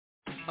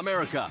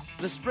America,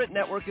 the Sprint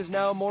network is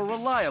now more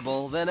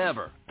reliable than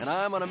ever, and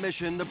I'm on a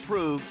mission to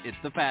prove it's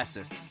the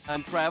fastest.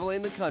 I'm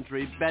traveling the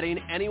country betting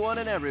anyone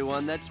and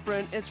everyone that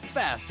Sprint is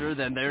faster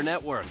than their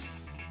network.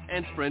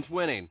 And Sprint's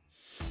winning.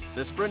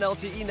 The Sprint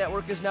LTE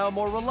network is now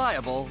more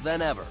reliable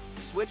than ever.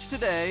 Switch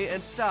today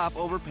and stop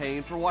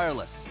overpaying for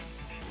wireless.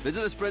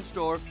 Visit a Sprint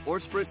store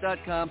or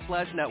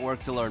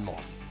sprint.com/network to learn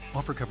more.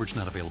 Offer coverage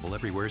not available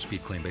everywhere.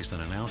 Speed claim based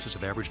on analysis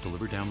of average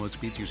delivered download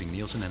speeds using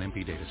Nielsen and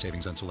MP data.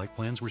 Savings on select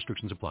plans.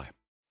 Restrictions apply.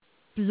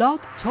 Blog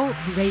Talk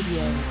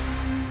Radio.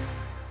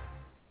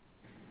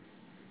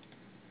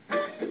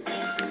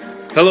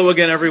 Hello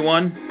again,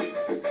 everyone.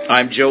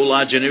 I'm Joe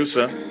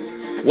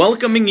LaGenusa,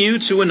 welcoming you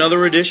to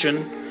another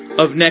edition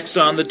of Next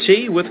on the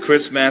Tee with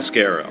Chris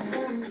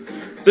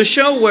Mascaro, the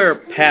show where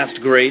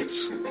past greats,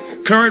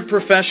 current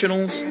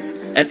professionals,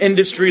 and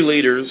industry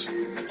leaders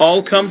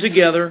all come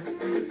together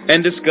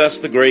and discuss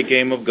the great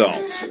game of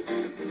golf.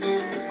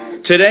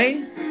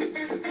 Today,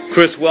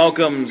 Chris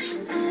welcomes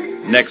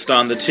Next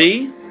on the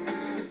Tee,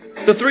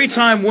 the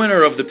three-time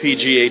winner of the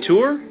PGA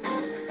Tour,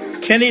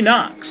 Kenny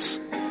Knox.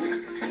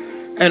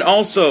 And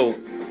also,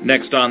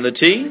 next on the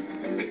tee,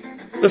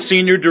 the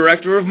Senior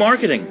Director of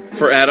Marketing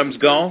for Adams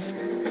Golf,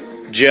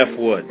 Jeff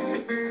Wood.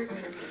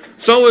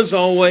 So as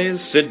always,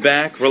 sit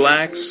back,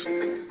 relax,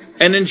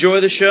 and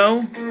enjoy the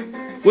show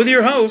with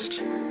your host,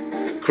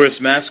 Chris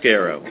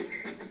Mascaro.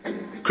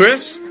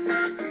 Chris,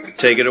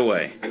 take it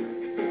away.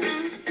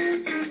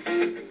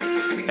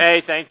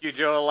 Hey, thank you,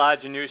 Joe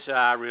LaGenusa.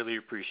 I really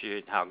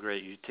appreciate how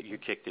great you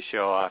kick the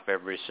show off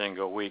every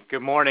single week.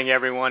 Good morning,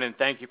 everyone, and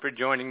thank you for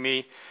joining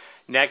me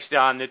next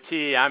on the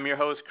tee. I'm your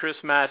host, Chris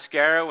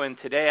Mascaro, and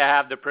today I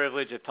have the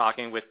privilege of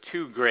talking with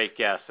two great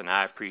guests, and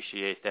I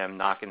appreciate them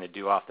knocking the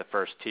dew off the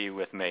first tee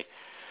with me.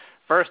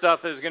 First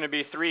up is going to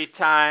be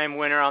three-time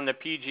winner on the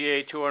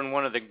PGA Tour and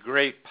one of the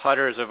great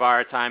putters of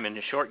our time and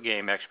the short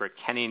game expert,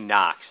 Kenny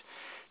Knox.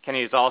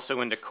 Kenny is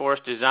also into course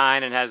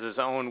design and has his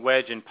own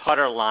wedge and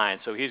putter line,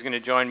 so he's going to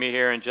join me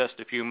here in just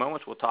a few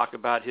moments. We'll talk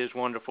about his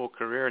wonderful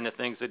career and the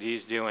things that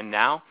he's doing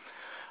now.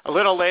 A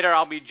little later,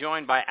 I'll be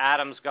joined by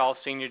Adams Golf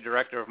Senior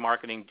Director of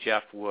Marketing,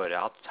 Jeff Wood.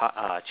 I'll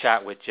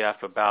chat with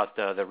Jeff about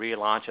the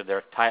relaunch of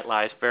their Tight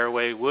Lies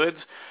Fairway Woods,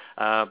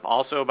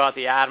 also about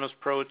the Adams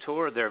Pro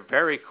Tour. They're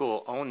very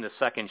cool, Own the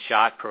Second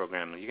Shot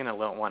program. You're going to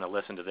want to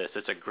listen to this.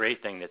 It's a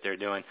great thing that they're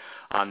doing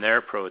on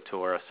their Pro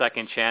Tour, a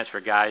second chance for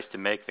guys to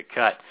make the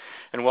cut.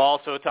 And we'll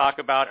also talk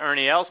about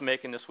Ernie Els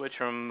making the switch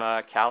from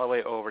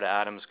Callaway over to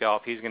Adams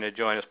Golf. He's going to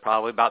join us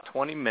probably about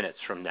 20 minutes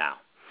from now.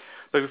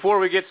 But before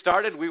we get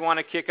started, we want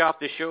to kick off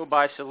the show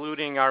by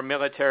saluting our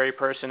military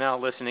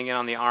personnel listening in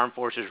on the Armed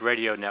Forces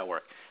Radio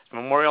Network. It's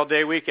Memorial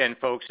Day weekend,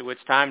 folks, so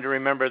it's time to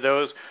remember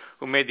those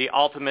who made the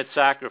ultimate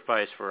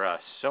sacrifice for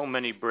us. So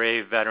many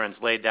brave veterans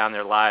laid down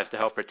their lives to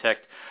help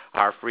protect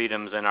our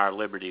freedoms and our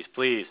liberties.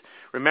 Please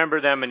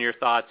remember them in your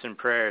thoughts and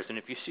prayers. And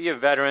if you see a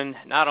veteran,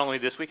 not only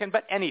this weekend,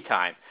 but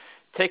anytime,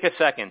 take a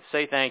second,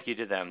 say thank you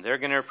to them. They're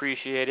going to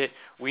appreciate it.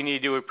 We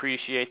need to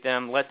appreciate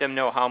them. Let them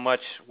know how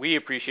much we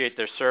appreciate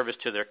their service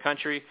to their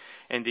country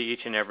and to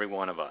each and every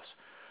one of us.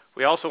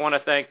 We also want to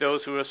thank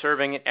those who are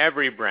serving in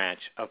every branch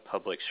of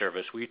public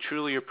service. We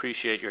truly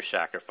appreciate your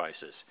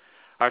sacrifices.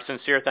 Our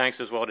sincere thanks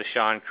as well to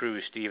Sean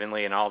Cruz, Stephen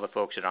Lee, and all the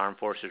folks at Armed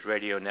Forces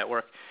Radio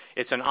Network.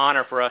 It's an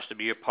honor for us to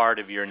be a part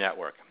of your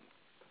network.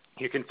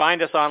 You can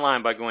find us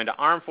online by going to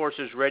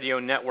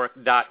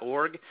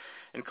armedforcesradionetwork.org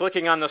and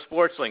clicking on the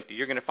sports link that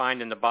you're going to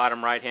find in the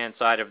bottom right-hand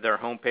side of their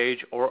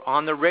homepage or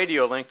on the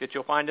radio link that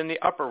you'll find in the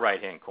upper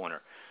right-hand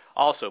corner.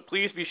 Also,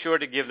 please be sure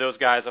to give those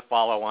guys a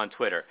follow on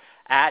Twitter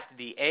at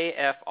the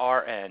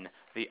AFRN,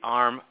 the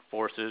Armed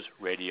Forces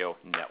Radio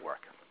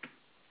Network.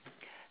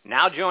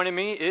 Now joining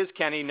me is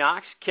Kenny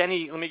Knox.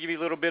 Kenny, let me give you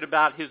a little bit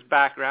about his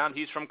background.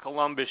 He's from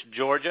Columbus,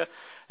 Georgia.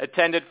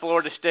 Attended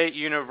Florida State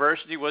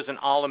University, was an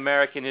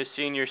All-American his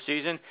senior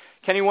season.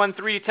 Kenny won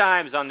 3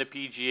 times on the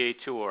PGA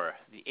Tour,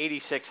 the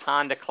 86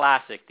 Honda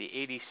Classic, the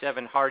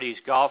 87 Hardee's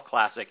Golf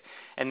Classic,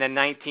 and the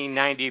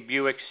 1990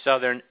 Buick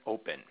Southern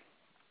Open.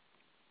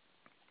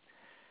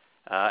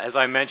 As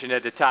I mentioned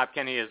at the top,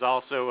 Kenny is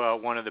also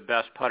one of the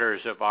best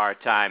putters of our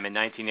time. In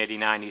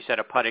 1989, he set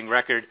a putting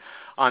record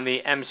on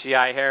the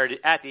MCI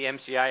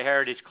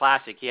Heritage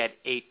Classic. He had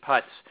 8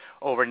 putts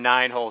over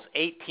 9 holes,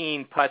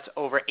 18 putts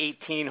over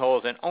 18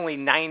 holes, and only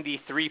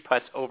 93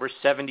 putts over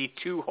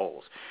 72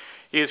 holes.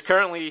 He is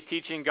currently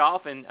teaching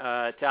golf in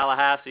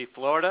Tallahassee,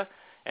 Florida,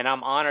 and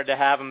I'm honored to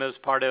have him as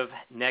part of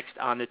Next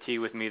on the Tee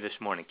with me this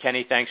morning.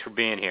 Kenny, thanks for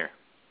being here.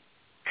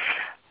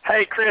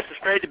 Hey, Chris,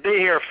 it's great to be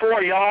here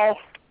for y'all.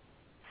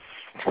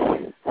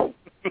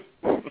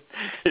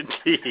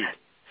 Indeed.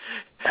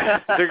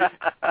 I'll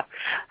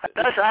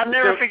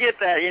never forget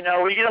that. You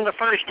know, when you get on the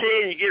first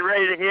tee and you get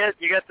ready to hit,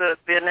 you got the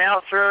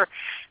announcer,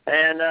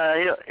 and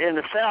in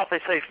the South they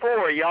say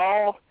for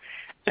y'all,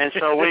 and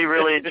so we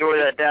really enjoy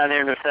that down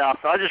there in the South.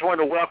 So I just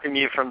wanted to welcome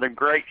you from the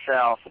great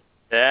South.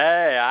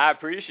 Hey, I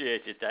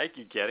appreciate you. Thank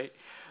you, Kenny.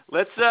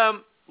 Let's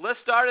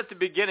start at the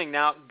beginning.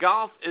 Now,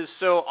 golf is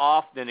so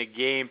often a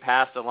game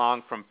passed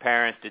along from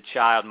parent to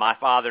child. My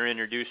father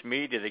introduced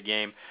me to the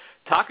game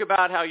Talk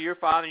about how your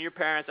father and your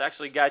parents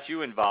actually got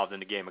you involved in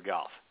the game of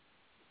golf.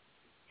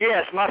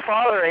 Yes, my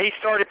father, he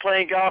started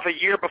playing golf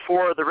a year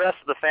before the rest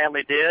of the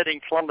family did in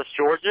Columbus,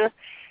 Georgia.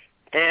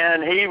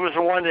 And he was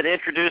the one that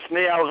introduced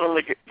me. I was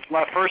on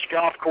my first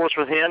golf course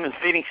with him in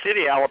Phoenix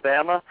City,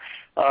 Alabama,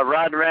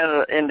 riding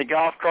around in the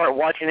golf cart,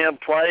 watching him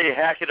play,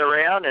 hack it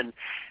around. And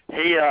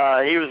he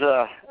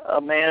was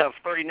a man of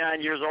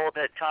 39 years old at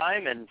that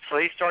time, and so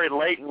he started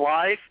late in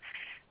life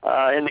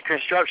in the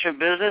construction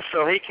business.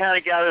 So he kind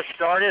of got us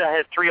started. I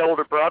had 3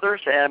 older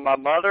brothers and my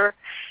mother,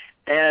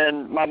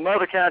 and my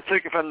mother kind of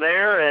took it from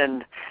there.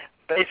 And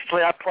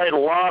basically, I played a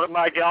lot of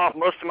my golf.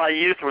 Most of my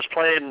youth was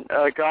playing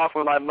golf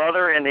with my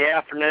mother in the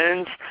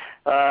afternoons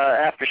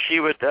after she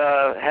would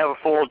have a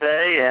full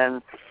day,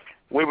 and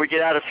we would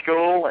get out of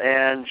school,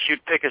 and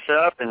she'd pick us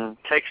up and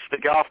take us to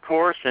the golf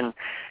course,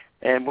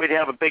 and we'd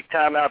have a big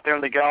time out there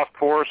on the golf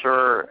course.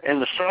 Or in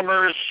the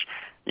summers,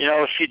 you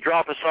know, she'd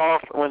drop us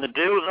off when the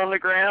dew was on the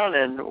ground,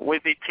 and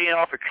we'd be teeing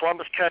off at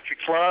Columbus Country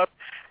Club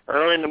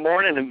early in the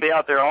morning and be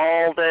out there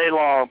all day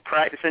long,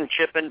 practicing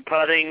chipping,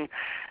 putting,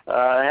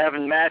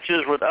 having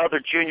matches with other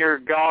junior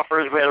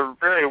golfers. We had a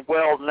very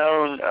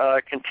well-known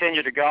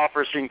contingent of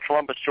golfers in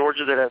Columbus,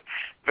 Georgia that have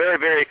very,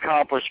 very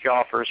accomplished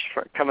golfers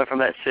coming from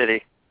that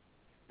city.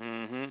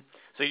 Mm-hmm.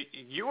 So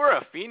you were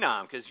a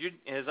phenom, because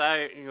as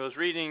I was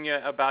reading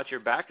about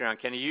your background,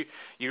 Kenny,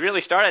 you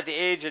really started at the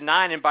age of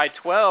 9, and by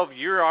 12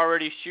 you're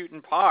already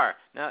shooting par.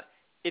 Now,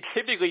 it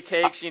typically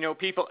takes,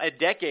 people a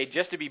decade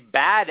just to be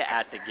bad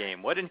at the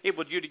game. What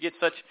enabled you to get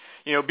such,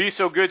 be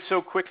so good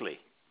so quickly?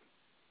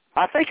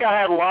 I think I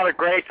had a lot of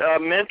great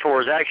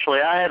mentors,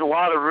 actually. I had a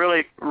lot of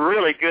really,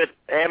 really good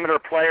amateur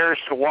players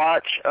to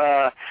watch,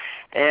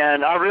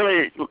 and I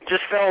really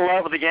just fell in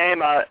love with the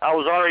game. I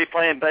was already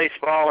playing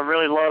baseball and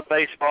really loved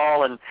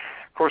baseball, and, of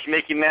course,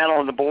 Mickey Mantle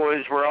and the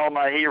boys were all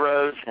my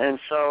heroes. And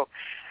so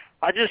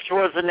I just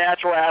was a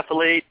natural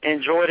athlete,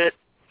 enjoyed it,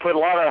 put a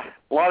lot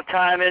of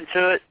time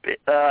into it,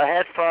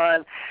 had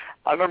fun.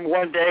 I remember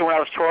one day when I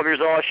was 12 years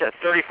old, I shot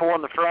 34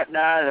 on the front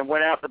 9 and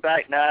went out the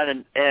back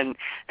 9 and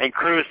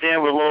cruised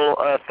in with a little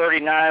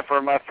 39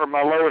 for my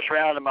lowest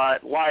round of my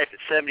life at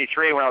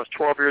 73 when I was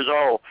 12 years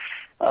old.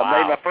 Wow.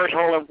 Made my first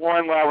hole in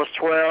one when I was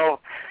 12.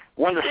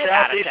 Won the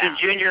Southeastern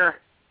Junior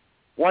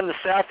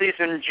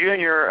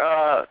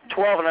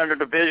 12 and under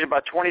division by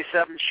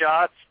 27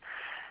 shots.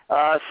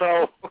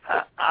 So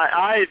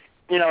I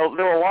there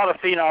were a lot of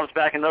phenoms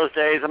back in those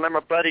days. I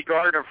remember Buddy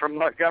Gardner from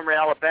Montgomery,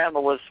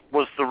 Alabama was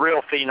the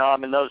real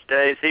phenom in those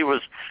days. He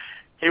was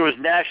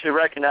nationally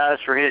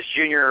recognized for his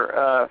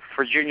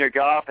junior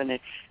golf, and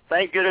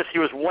thank goodness he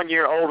was 1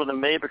 year older than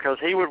me, because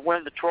he would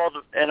win the 12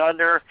 and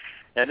under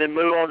and then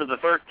move on to the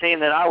 13,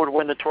 then I would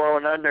win the 12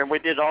 and under, and we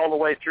did all the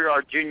way through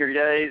our junior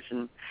days.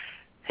 And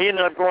he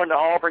ended up going to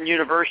Auburn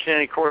University,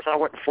 and, of course, I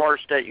went to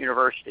Florida State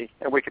University,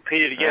 and we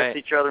competed against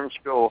each other in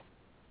school.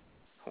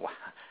 Wow.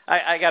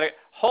 I got a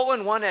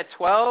hole-in-one at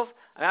 12.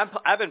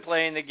 I've been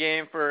playing the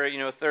game for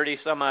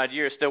 30-some-odd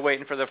years, still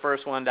waiting for the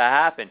first one to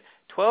happen.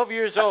 12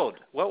 years old.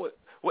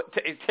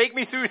 Take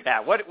me through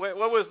that. What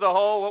was the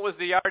hole? What was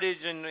the yardage?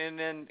 And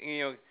then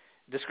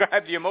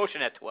describe the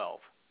emotion at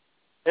 12.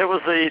 It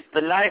was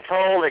the ninth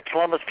hole at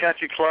Columbus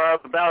Country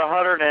Club, about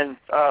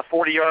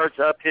 140 yards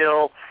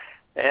uphill,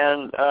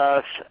 and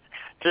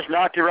just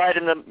knocked it right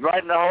in the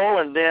hole,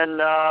 and then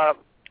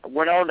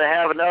went on to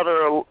have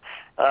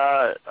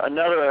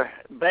another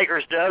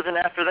baker's dozen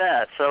after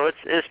that. So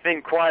it's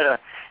been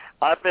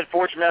I've been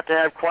fortunate enough to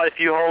have quite a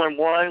few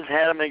hole-in-ones,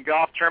 had them in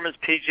golf tournaments,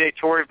 PGA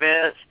Tour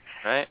events.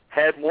 Right.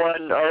 Had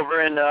one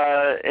over in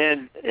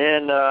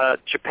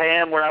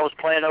Japan when I was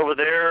playing over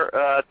there,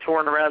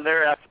 touring around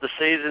there after the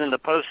season and the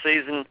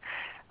postseason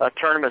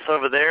tournaments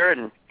over there.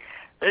 And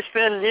it's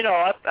been,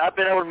 I've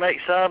been able to make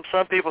some.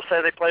 Some people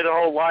say they play their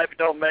whole life and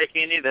don't make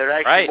any. They're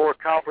actually more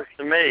accomplished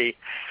than me.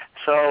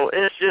 So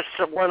it's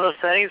just one of those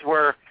things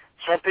where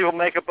some people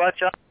make a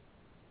bunch of.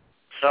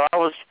 So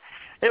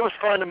it was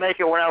fun to make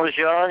it when I was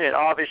young, and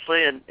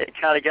obviously, and it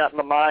kind of got in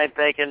my mind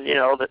thinking,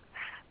 that.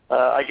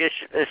 I guess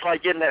it's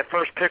like getting that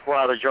first pickle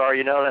out of the jar,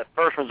 that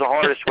first one's the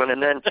hardest one,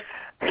 and then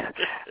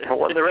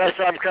the rest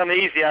of them come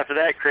easy after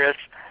that, Chris.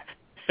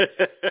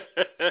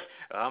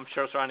 I'm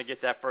sure trying to get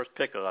that first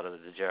pickle out of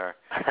the jar.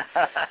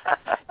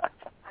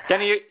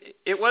 Kenny,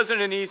 it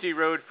wasn't an easy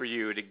road for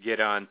you to get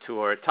on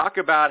tour. Talk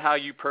about how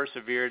you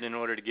persevered in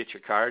order to get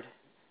your card.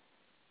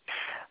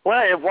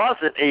 Well, it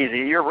wasn't easy.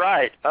 You're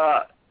right.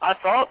 I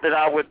thought that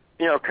I would,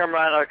 come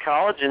right out of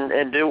college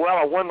and do well.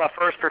 I won my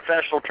first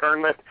professional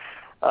tournament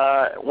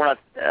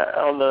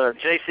on the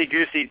J.C.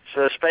 Goosey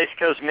Space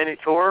Coast Mini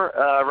Tour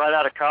right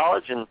out of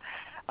college, and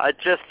I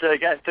just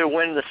got through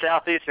winning the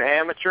Southeastern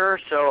Amateur,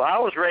 so I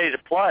was ready to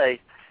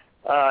play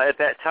at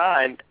that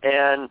time,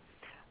 and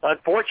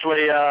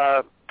unfortunately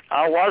I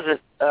wasn't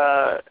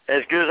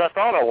as good as I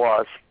thought I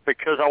was,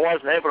 because I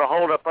wasn't able to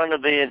hold up under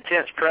the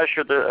intense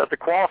pressure of the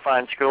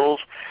qualifying schools.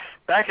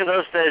 Back in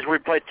those days, we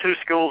played 2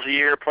 schools a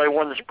year, play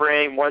one in the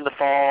spring, one in the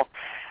fall.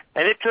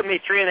 And it took me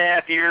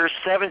 3.5 years,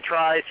 7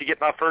 tries to get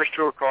my first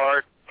tour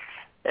card.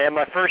 And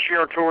my first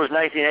year on tour was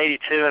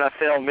 1982, and I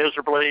failed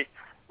miserably,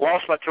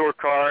 lost my tour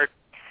card.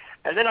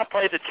 And then I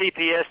played the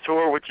TPS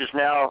tour, which is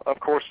now, of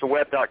course, the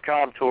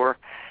Web.com tour.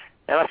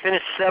 And I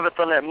finished 7th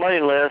on that money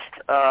list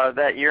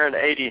that year in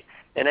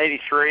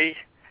 83.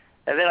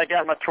 And then I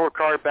got my tour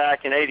card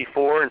back in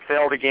 84 and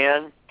failed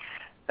again.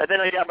 And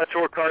then I got my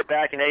tour card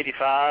back in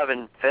 85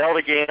 and failed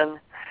again.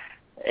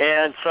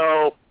 And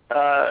so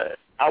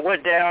I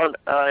went down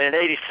in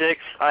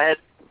 86. I had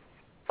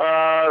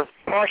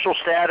partial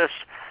status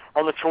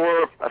on the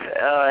tour,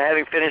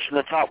 having finished in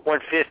the top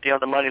 150 on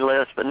the money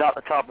list, but not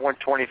the top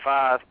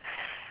 125.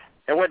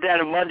 I went down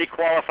and Monday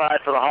qualified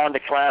for the Honda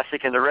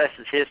Classic, and the rest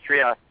is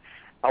history. I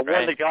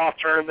won the golf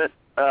tournament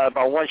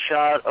by one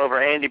shot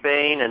over Andy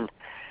Bean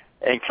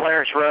and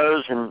Clarence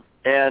Rose, and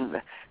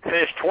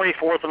finished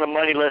 24th on the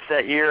money list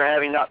that year,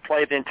 having not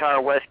played the entire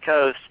West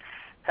Coast.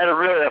 Had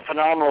a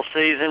phenomenal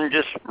season,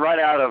 just right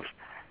out of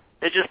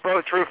it just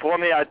broke through for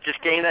me. I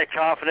just gained that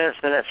confidence,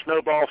 and that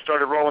snowball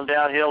started rolling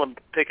downhill and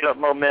picking up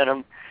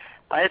momentum.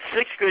 I had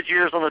 6 good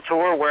years on the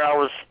tour where I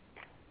was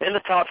in the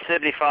top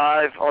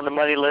 75 on the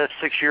money list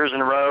 6 years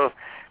in a row.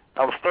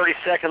 I was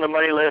 32nd on the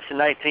money list in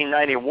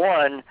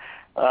 1991,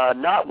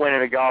 not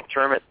winning a golf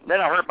tournament.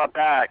 Then I hurt my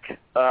back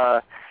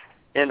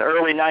in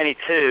early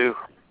 92,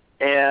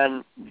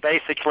 and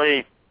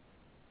basically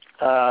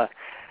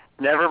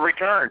never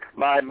returned.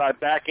 My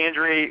back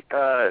injury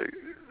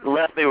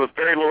left me with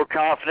very little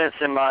confidence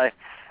in my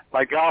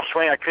golf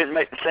swing. I couldn't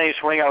make the same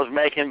swing I was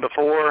making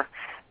before,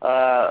 where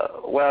I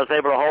was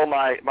able to hold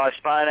my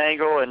spine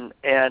angle and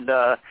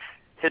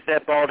hit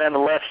that ball down the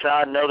left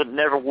side and know that it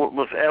never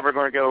was ever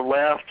going to go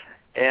left.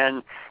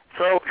 And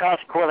so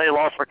consequently, I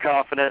lost my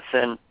confidence.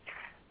 And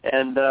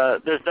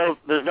there's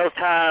no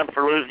time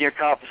for losing your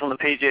confidence on the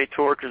PGA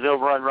Tour because they'll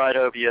run right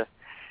over you.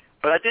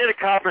 But I did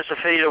accomplish the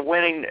feat of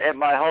winning at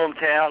my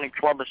hometown in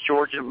Columbus,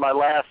 Georgia, my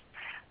last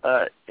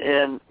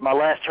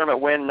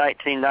tournament win in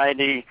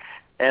 1990,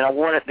 and I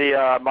won at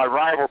my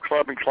rival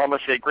club in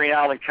Columbus, the Green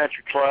Island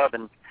Country Club,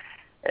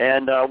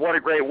 and what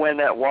a great win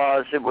that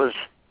was. It was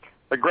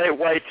a great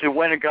way to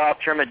win a golf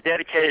tournament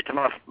dedicated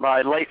to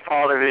my late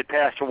father who had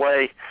passed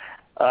away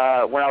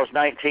when I was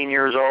 19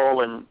 years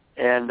old,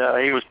 and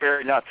he was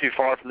buried not too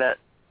far from that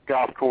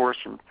golf course,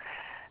 and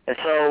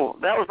so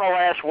that was my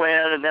last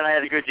win, and then I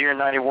had a good year in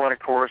 91, of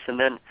course, and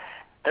then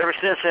ever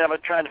since then I've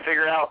been trying to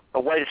figure out a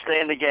way to stay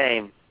in the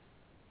game.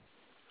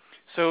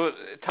 So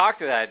talk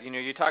to that.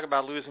 You talk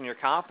about losing your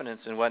confidence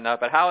and whatnot,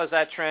 but how has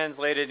that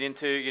translated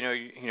into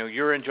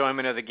your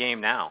enjoyment of the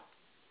game now?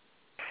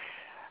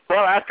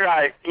 Well, after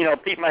I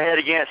beat my head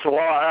against the wall,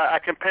 I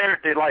compared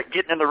it to like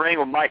getting in the ring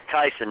with Mike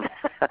Tyson.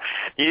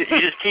 you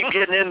just keep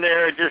getting in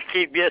there and just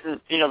keep getting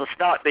the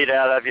snot beat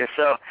out of you.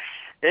 So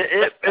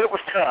it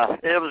was tough.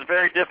 It was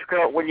very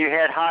difficult when you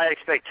had high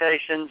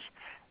expectations.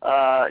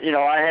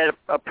 I had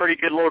a pretty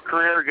good little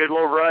career, a good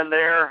little run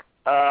there.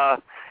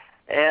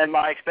 And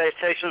my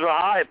expectations were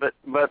high, but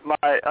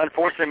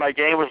unfortunately my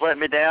game was letting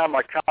me down.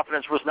 My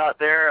confidence was not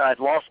there. I'd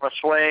lost my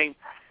swing,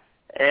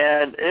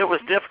 and it was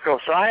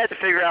difficult. So I had to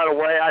figure out a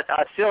way.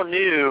 I still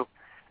knew,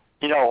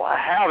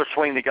 how to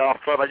swing the golf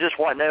club. I just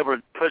wasn't able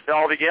to put it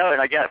all together,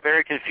 and I got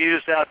very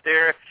confused out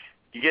there.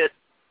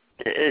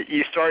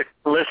 You start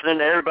listening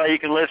to everybody you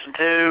can listen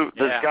to.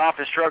 There's golf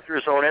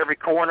instructors on every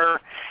corner,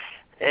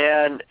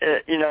 and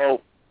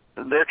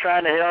they're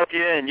trying to help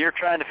you, and you're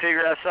trying to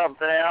figure out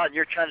something out, and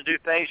you're trying to do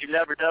things you've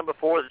never done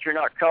before that you're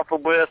not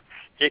comfortable with.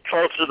 Get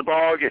closer to the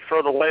ball, get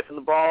further away from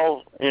the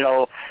ball,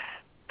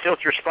 tilt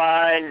your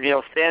spine,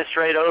 stand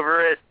straight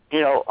over it,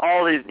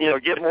 all these,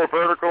 get more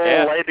vertical,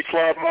 lay the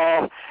club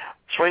off,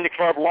 swing the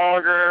club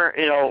longer,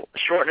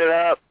 shorten it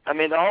up. I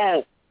mean, the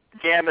whole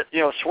gamut,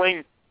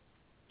 swing,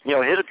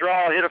 hit a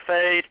draw, hit a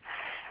fade.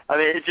 I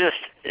mean,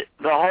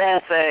 the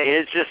whole thing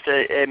is just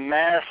a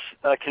mass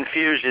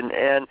confusion.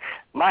 And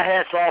my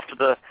hat's off to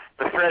the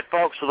Fred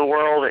Folks of the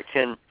world that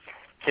can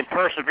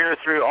persevere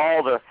through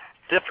all the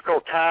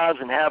difficult times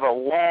and have a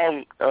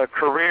long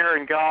career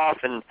in golf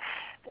and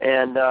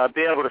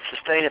be able to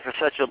sustain it for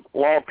such a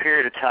long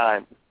period of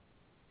time.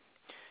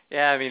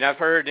 Yeah, I mean, I've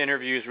heard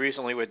interviews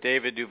recently with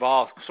David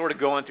Duval sort of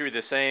going through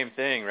the same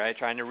thing, right,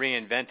 trying to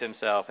reinvent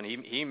himself. And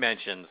he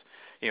mentions,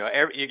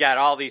 you got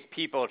all these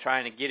people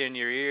trying to get in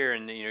your ear,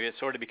 and it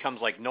sort of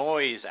becomes like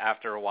noise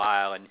after a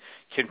while and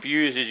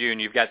confuses you,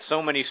 and you've got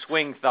so many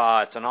swing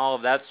thoughts and all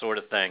of that sort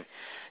of thing.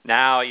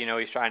 Now,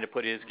 he's trying to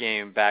put his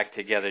game back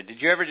together.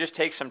 Did you ever just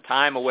take some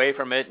time away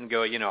from it and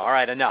go, all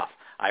right, enough.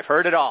 I've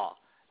heard it all.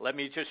 Let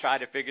me just try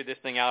to figure this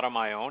thing out on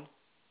my own?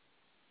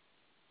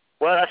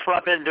 Well, that's what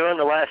I've been doing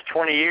the last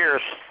 20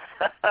 years.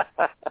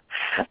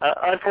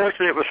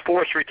 Unfortunately, it was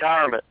forced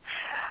retirement.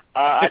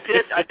 I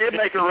did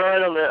make a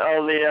run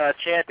on the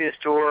Champions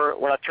Tour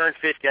when I turned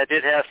 50. I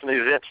did have some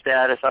exempt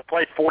status. I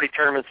played 40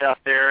 tournaments out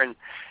there, and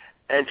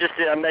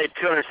I made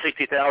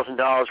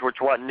 $260,000, which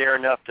wasn't near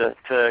enough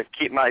to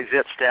keep my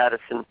exempt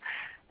status.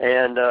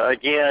 And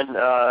again,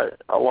 I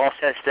lost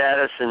that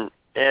status and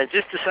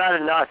just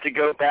decided not to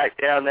go back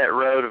down that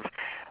road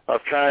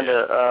of trying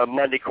to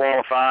Monday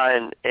qualify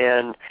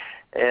and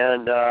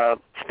and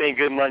spend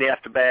good money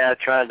after bad,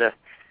 trying to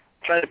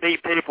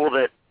beat people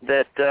that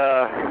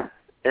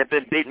have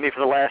been beating me for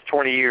the last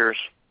 20 years.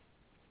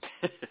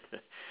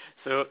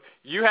 So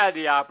you had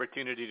the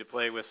opportunity to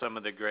play with some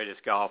of the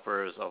greatest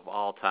golfers of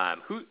all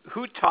time.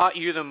 Who taught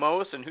you the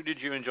most, and who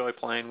did you enjoy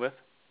playing with?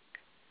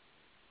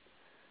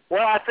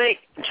 Well, I think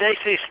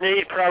J.C.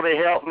 Snead probably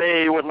helped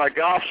me with my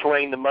golf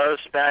swing the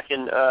most back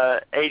in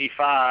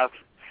 '85.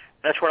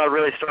 That's when I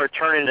really started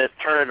turning it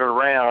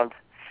around.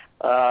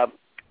 And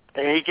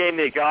he gave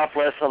me a golf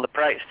lesson on the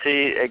practice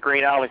tee at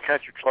Green Island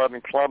Country Club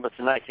in Columbus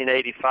in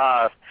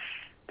 1985,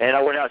 and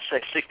I went out to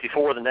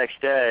 64 the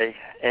next day,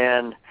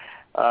 and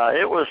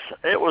it was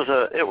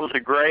a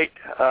great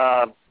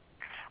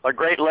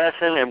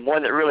lesson, and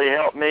one that really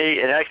helped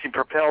me and actually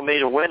propelled me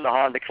to win the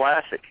Honda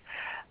Classic.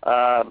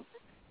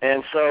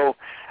 And so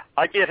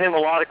I give him a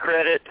lot of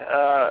credit.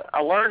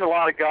 I learned a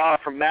lot of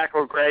golf from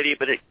Macro Grady,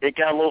 but it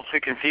got a little too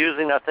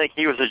confusing. I think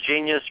he was a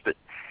genius, but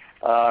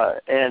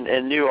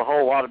and knew a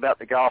whole lot about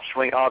the golf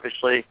swing,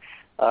 obviously.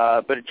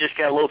 But it just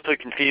got a little too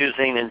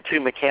confusing and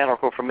too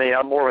mechanical for me.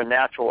 I'm more of a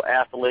natural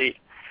athlete.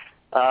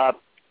 On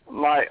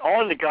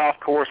the golf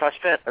course, I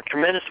spent a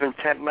tremendous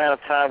amount of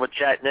time with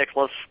Jack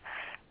Nicklaus,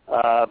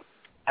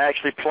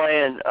 actually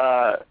playing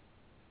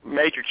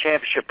major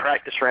championship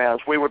practice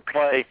rounds. We would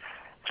play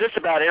just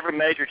about every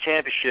major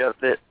championship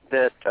that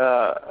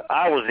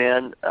I was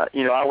in.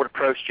 I would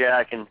approach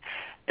Jack, and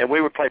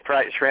we would play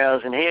practice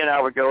rounds, and he and I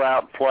would go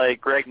out and play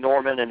Greg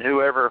Norman and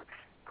whoever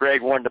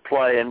Greg wanted to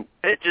play, and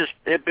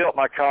it built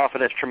my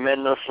confidence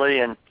tremendously,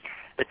 and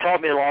it taught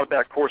me a lot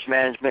about course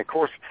management. Of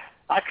course,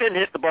 I couldn't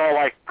hit the ball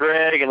like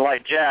Greg and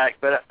like Jack,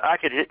 but I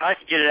could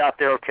get it out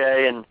there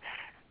okay, and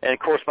of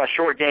course my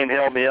short game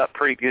held me up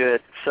pretty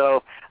good.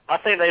 So I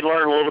think they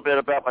learned a little bit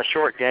about my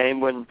short game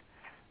when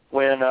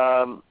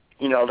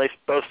they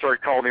both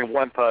started calling me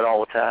one putt all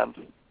the time.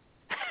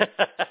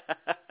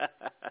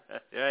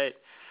 Right.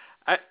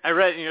 I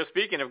read,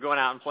 speaking of going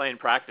out and playing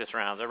practice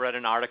rounds, I read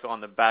an article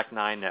on the Back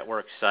Nine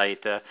Network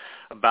site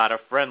about a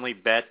friendly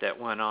bet that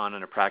went on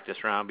in a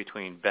practice round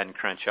between Ben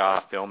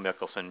Crenshaw, Phil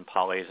Mickelson,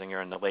 Paul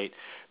Azinger, and the late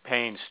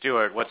Payne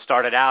Stewart. What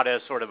started out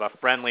as sort of a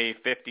friendly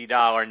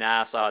 $50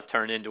 Nassau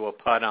turned into a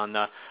putt on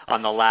the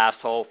last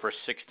hole for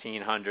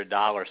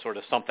 $1,600, sort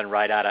of something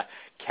right out of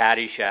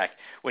Caddyshack.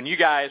 When you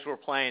guys were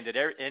playing, did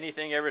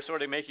anything ever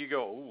sort of make you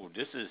go, "Ooh,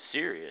 this is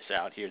serious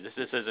out here.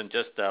 This isn't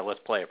just let's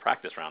play a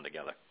practice round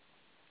together"?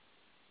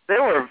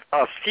 There were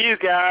a few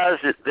guys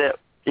that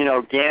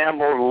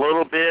gambled a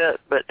little bit,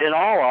 but in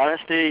all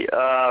honesty,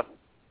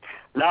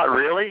 not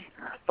really.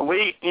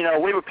 We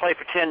would play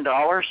for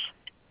 $10,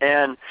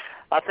 and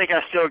I think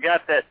I still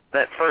got that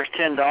first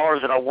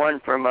 $10 that I won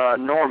from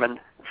Norman.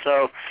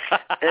 So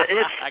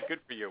it's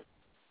good for you.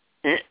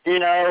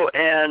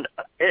 And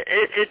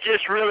it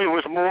just really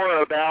was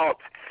more about,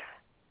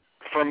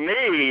 for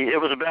me, it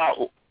was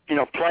about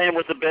playing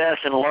with the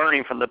best and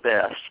learning from the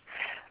best.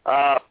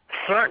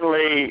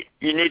 Certainly,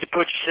 you need to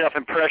put yourself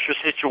in pressure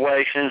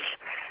situations,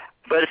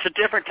 but it's a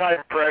different type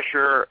of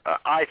pressure,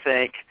 I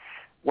think,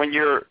 when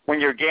you're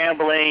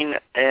gambling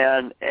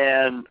and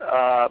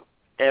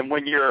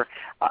when you're.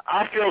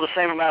 I feel the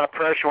same amount of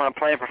pressure when I'm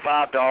playing for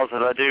 $5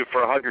 as I do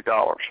for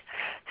 $100.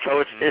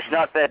 So it's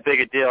not that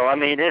big a deal. I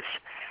mean, it's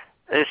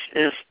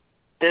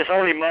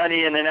only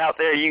money, and then out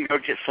there you can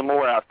go get some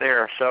more out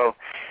there. So,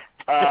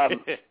 yeah,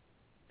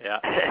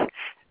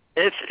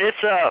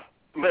 it's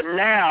But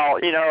now,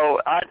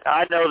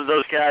 I know that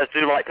those guys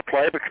do like to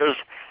play because,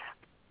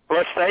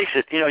 let's face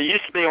it, it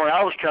used to be when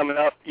I was coming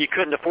up, you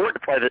couldn't afford to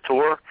play the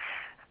tour,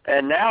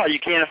 and now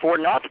you can't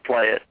afford not to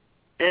play it.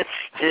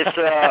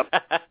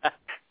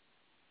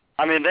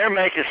 I mean, they're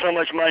making so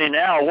much money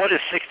now. What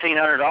is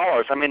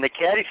 $1,600? I mean, the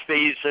caddy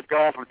fees have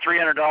gone from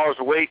 $300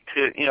 a week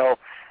to,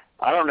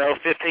 I don't know,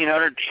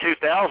 $1,500 to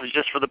 $2,000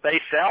 just for the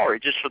base salary,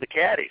 just for the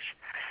caddies.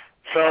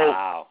 So.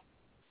 Wow.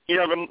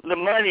 The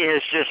money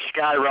has just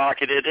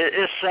skyrocketed.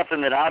 It's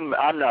something that I'm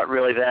not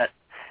really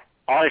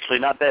honestly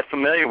not that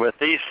familiar with.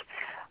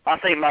 I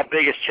think my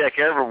biggest check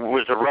ever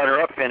was a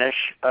runner-up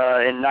finish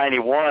in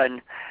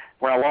 '91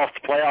 when I lost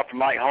the playoff to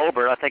Mike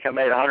Holbert. I think I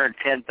made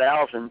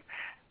 $110,000,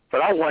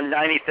 but I won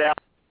 $90,000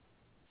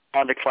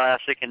 on the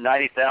Classic and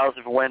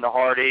 $90,000 for winning the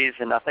Hardys,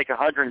 and I think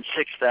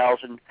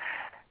 $106,000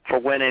 for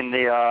winning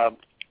the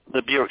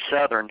Buick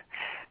Southern.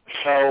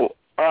 So.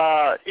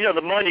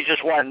 The money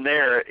just wasn't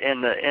there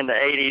in the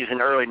 80s and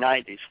early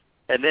 90s,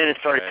 and then it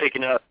started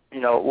picking up,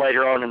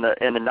 later on in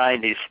the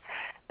 90s,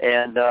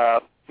 and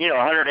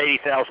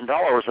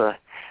 $180,000 was a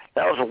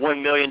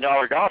 $1 million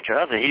golf tournament.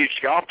 That was a huge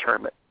golf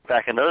tournament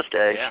back in those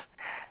days. Yeah.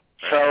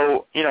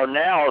 So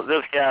now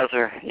those guys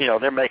are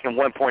they're making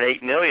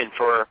 $1.8 million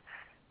for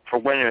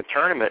winning a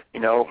tournament.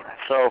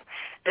 So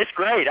it's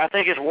great. I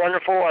think it's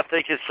wonderful. I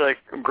think it's a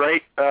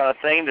great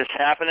thing that's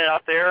happening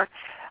out there.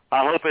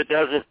 I hope it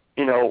doesn't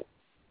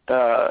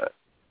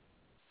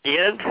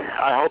end.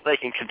 I hope they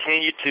can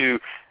continue to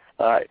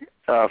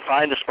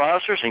find the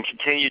sponsors and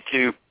continue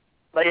to.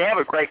 They have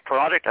a great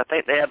product. I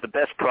think they have the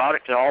best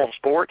product in all of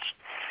sports.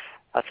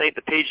 I think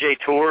the PGA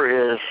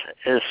Tour is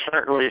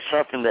certainly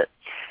something that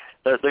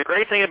the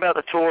great thing about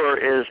the tour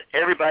is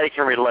everybody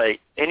can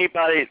relate.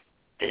 Anybody,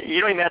 you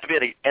don't even have to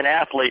be an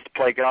athlete to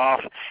play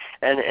golf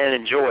and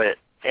enjoy it.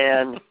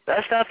 And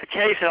that's not the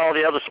case in all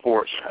the other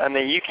sports. I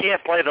mean, you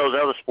can't play those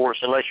other sports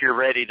unless you're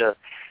ready to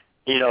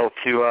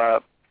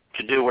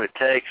do what it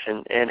takes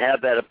and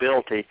have that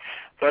ability.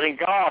 But in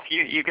golf,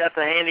 you got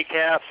the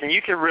handicaps, and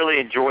you can really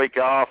enjoy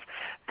golf,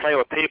 play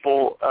with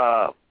people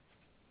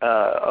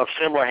of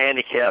similar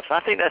handicaps. I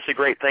think that's the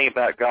great thing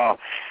about golf.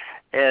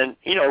 And,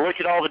 look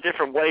at all the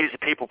different ways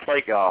that people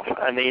play golf.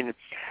 I mean,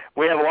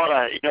 we have a lot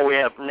of, we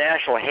have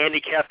national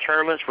handicap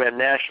tournaments. We have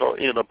national,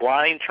 the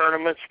blind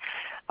tournaments.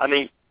 I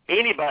mean,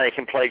 anybody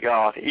can play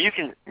golf. You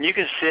can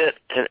sit,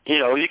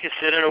 you can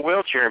sit in a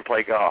wheelchair and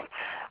play golf.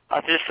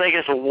 I just think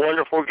it's a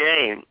wonderful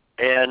game.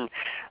 And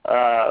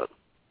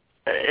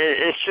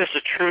it's just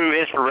a true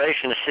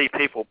inspiration to see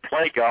people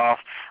play golf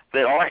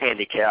that are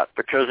handicapped,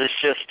 because it's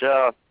just,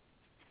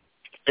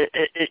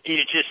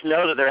 you just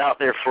know that they're out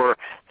there for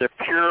the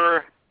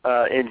pure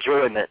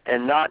enjoyment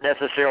and not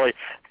necessarily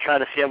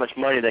trying to see how much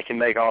money they can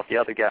make off the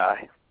other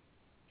guy.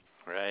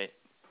 Right.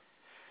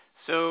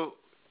 So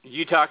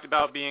you talked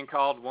about being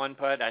called one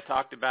putt. I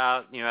talked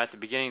about, at the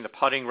beginning, the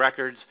putting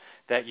records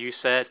that you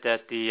set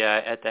at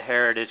the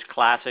Heritage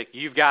Classic.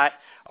 You've got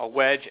a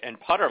wedge and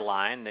putter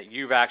line that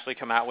you've actually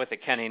come out with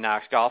at Kenny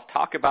Knox Golf.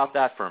 Talk about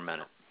that for a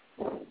minute.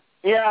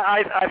 Yeah,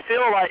 I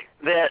feel like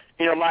that,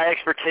 my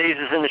expertise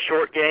is in the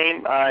short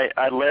game.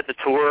 I led the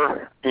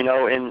tour,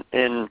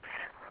 in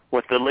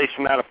with the least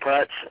amount of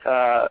putts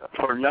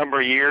for a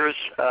number of years.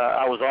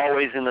 I was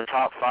always in the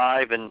top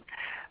 5, and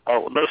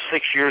those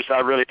 6 years I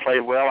really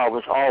played well. I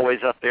was always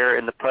up there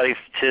in the putting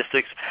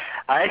statistics.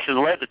 I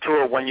actually led the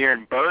tour one year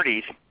in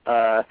birdies,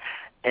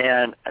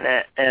 and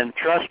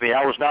trust me,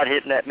 I was not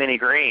hitting that many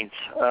greens.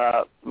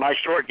 My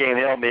short game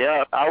held me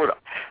up.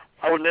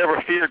 I would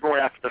never fear going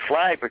after the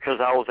flag, because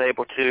I was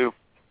able to,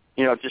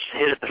 just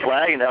hit at the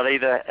flag, and I'd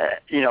either,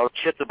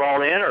 chip the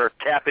ball in or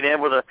tap it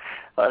in with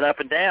an up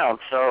and down.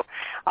 So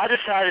I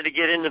decided to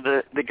get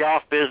into the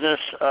golf business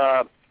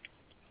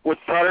with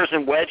putters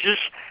and wedges,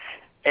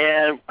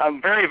 and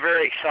I'm very,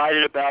 very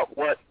excited about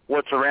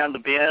what's around the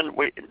bend.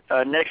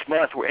 Next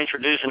month we're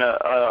introducing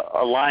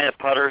a line of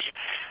putters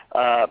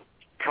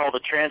called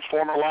the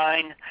Transformer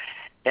line.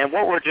 And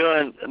what we're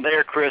doing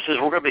there, Chris, is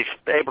we're going to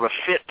be able to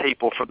fit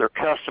people for their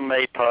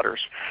custom-made putters.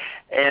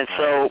 And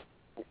so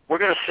we're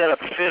going to set up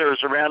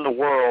fitters around the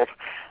world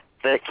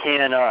that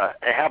can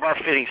have our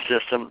fitting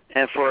system,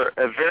 and for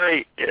a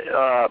very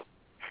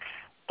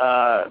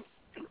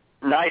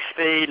nice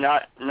fee,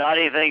 not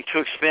anything too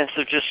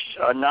expensive, just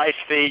a nice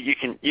fee,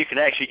 you can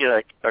actually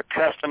get a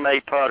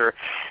custom-made putter.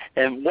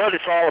 And what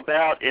it's all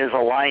about is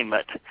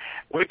alignment.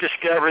 We've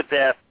discovered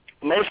that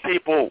most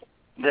people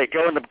that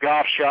go in the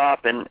golf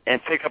shop and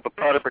pick up a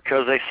putter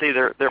because they see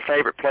their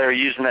favorite player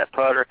using that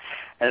putter,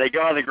 and they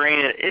go on the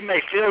green, and it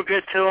may feel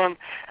good to them,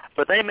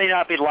 but they may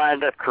not be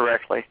lined up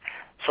correctly.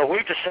 So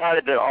we've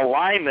decided that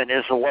alignment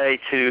is a way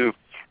to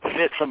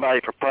fit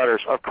somebody for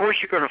putters. Of course,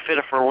 you're going to fit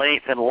it for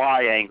length and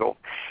lie angle,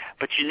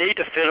 but you need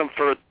to fit them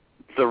for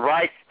the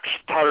right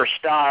putter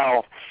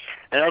style.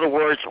 In other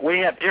words, we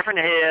have different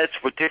heads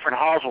with different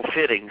hosel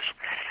fittings.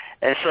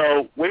 And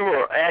so we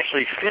will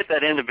actually fit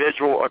that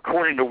individual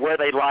according to where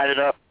they line it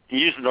up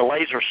using the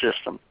laser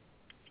system.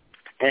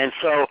 And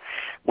so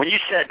when you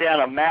set down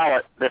a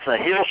mallet that's a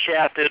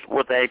heel-shafted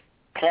with a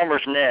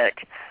plumber's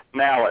neck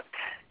mallet,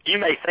 you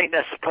may think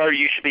that's the putter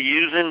you should be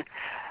using,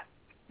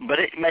 but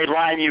it may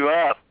line you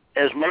up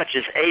as much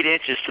as 8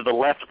 inches to the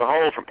left of the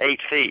hole from 8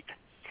 feet.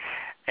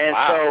 And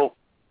wow.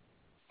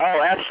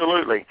 Oh,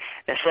 absolutely.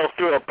 And so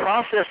through a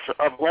process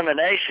of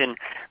elimination,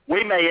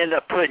 we may end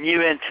up putting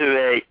you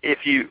into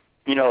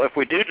if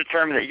we do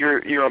determine that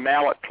you're a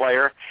mallet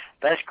player,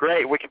 that's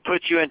great. We can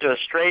put you into a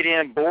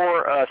straight-in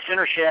bore,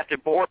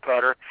 center-shafted bore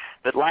putter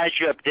that lines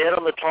you up dead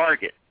on the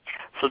target.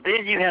 So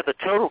then you have the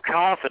total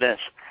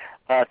confidence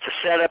to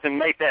set up and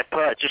make that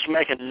putt, just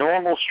make a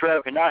normal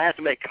stroke and not have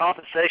to make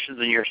compensations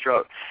in your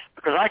stroke.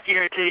 Because I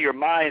guarantee your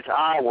mind's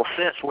eye will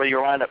sense whether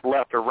you're lined up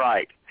left or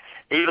right.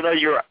 Even though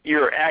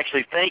you're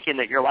actually thinking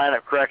that you're lined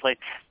up correctly,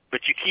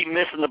 but you keep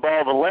missing the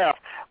ball to the left.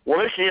 Well,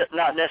 this is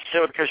not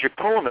necessarily because you're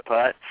pulling the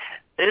putt.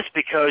 It's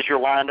because you're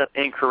lined up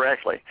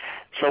incorrectly.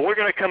 So we're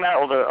going to come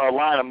out with a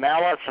line of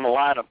mallets and a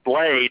line of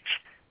blades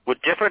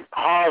with different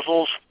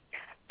hosels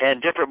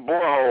and different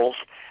boreholes,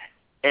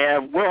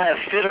 and we'll have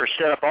fitters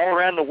set up all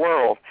around the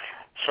world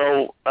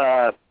so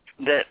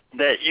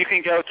that you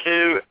can go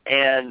to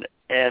and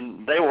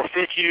they will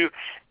fit you.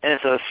 And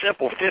it's a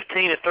simple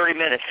 15 to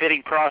 30-minute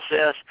fitting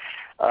process.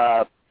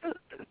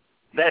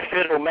 That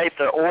fitter will make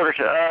the order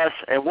to us,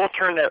 and we'll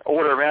turn that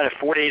order around in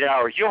 48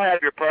 hours. You'll have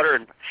your putter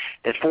in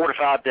 4 to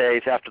 5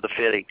 days after the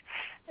fitting.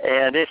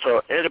 And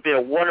it'll be a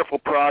wonderful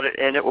product,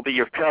 and it will be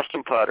your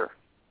custom putter.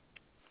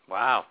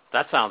 Wow,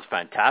 that sounds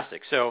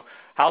fantastic. So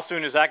how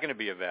soon is that going to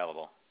be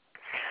available?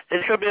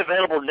 It's going to be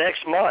available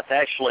next month,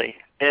 actually.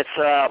 It's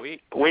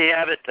we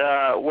have it.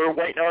 We're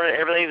waiting on it.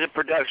 Everything's in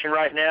production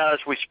right now as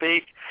we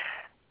speak.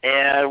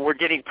 and we're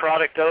getting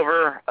product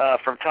over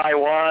from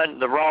Taiwan,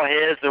 the raw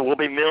heads, and we'll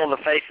be milling the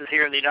faces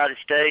here in the United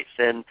States,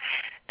 and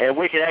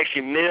we can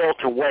actually mill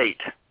to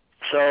weight.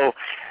 So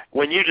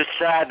when you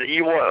decide that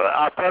you want,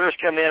 our putters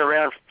come in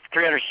around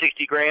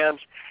 360 grams,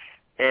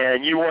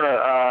 and you want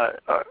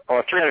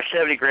or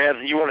 370 grams,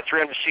 and you want a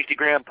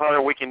 360-gram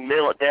putter, we can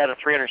mill it down to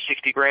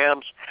 360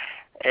 grams,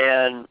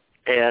 and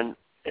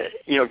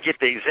get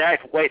the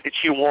exact weight that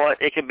you want.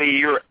 It can be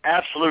your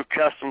absolute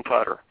custom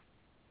putter.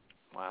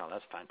 Wow,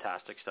 that's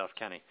fantastic stuff,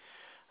 Kenny.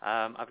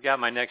 I've got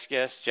my next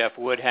guest, Jeff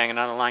Wood, hanging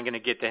on the line. Going to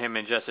get to him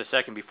in just a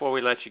second. Before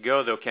we let you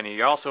go, though, Kenny,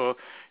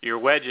 your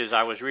wedges,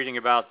 I was reading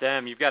about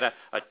them. You've got a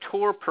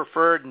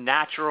tour-preferred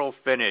natural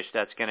finish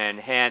that's going to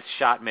enhance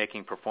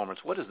shot-making performance.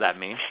 What does that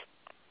mean?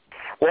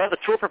 Well, the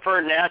Tour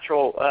Preferred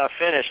Natural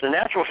finish. The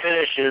natural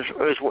finish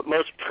is what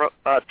most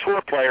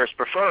tour players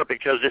prefer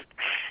because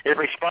it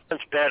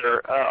responds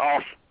better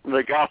off.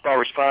 The golf ball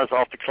responds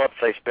off the club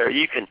face better.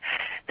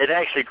 It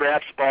actually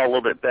grabs the ball a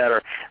little bit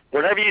better.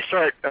 Whenever you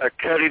start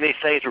coating these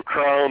things with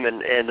chrome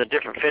and the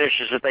different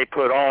finishes that they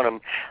put on them,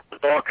 the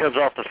ball comes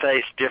off the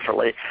face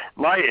differently.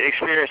 My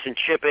experience in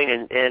chipping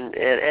and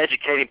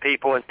educating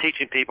people and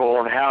teaching people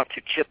on how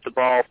to chip the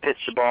ball, pitch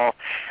the ball,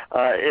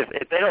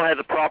 if they don't have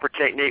the proper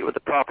technique with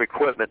the proper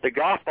equipment, the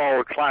golf ball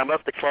will climb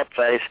up the club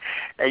face,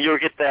 and you'll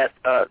get that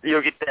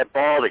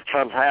ball that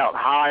comes out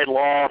high,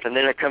 loft, and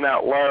then it'll come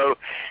out low,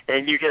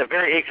 and you get a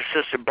very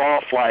inconsistent ball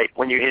flight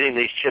when you're hitting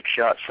these chip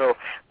shots. So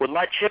with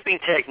my chipping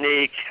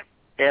technique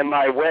and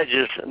my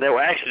wedges, they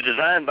were actually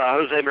designed by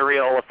Jose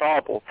Maria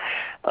Olazabal,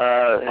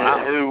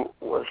 who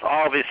was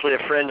obviously a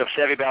friend of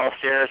Seve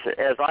Ballesteros,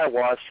 as I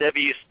was. Seve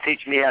used to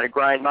teach me how to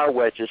grind my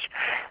wedges.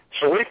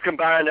 So we've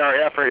combined our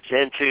efforts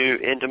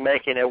into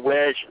making a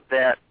wedge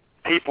that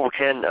people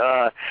can,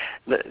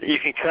 you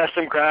can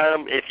custom grind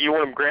them. If you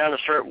want them ground a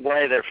certain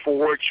way, they're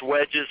forged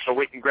wedges, so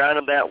we can grind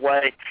them that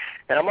way.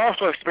 And I'm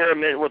also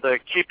experimenting with a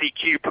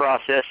QPQ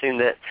processing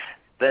that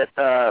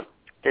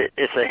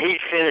it's a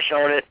heat finish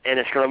on it, and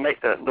it's going to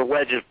make the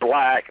wedges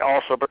black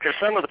also, because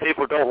some of the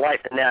people don't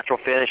like the natural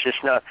finish.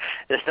 It's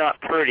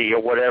not pretty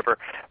or whatever,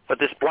 but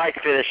this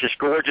black finish is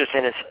gorgeous,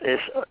 and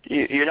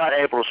you're not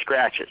able to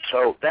scratch it.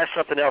 So that's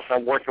something else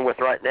I'm working with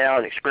right now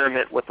and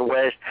experiment with the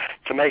wedge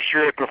to make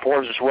sure it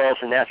performs as well as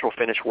the natural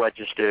finish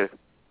wedges do.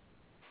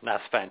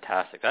 That's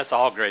fantastic. That's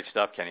all great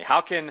stuff, Kenny.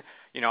 How can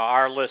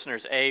our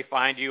listeners, A,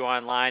 find you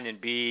online,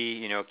 and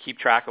B, keep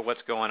track of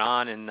what's going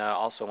on, and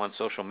also on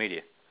social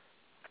media?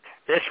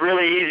 It's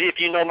really easy. If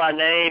you know my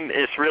name,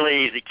 it's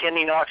really easy.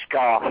 Kenny Knox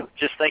Golf.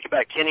 Just think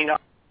about Kenny Knox.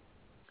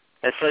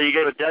 And so you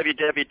go to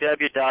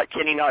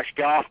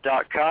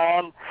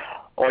www.kennyknoxgolf.com,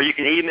 or you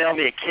can email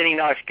me at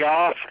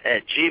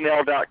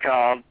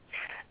kennyknoxgolf@gmail.com.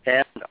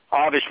 And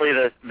obviously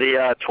the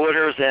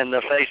Twitters and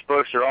the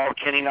Facebooks are all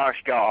Kenny Knox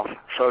Golf.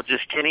 So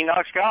just Kenny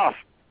Knox Golf.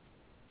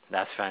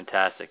 That's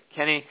fantastic.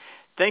 Kenny,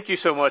 thank you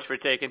so much for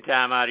taking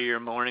time out of your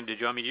morning to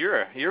join me.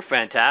 You're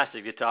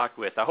fantastic to talk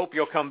with. I hope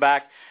you'll come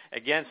back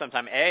again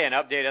sometime, and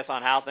update us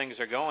on how things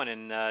are going,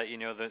 and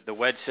the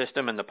wedge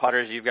system and the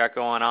putters you've got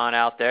going on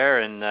out there,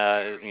 and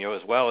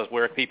as well as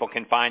where people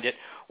can find it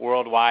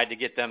worldwide to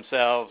get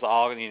themselves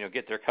all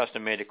get their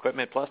custom made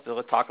equipment. Plus,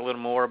 they'll talk a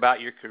little more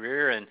about your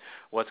career and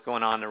what's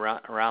going on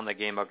around the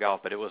game of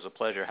golf. But it was a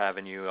pleasure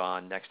having you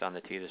on Next on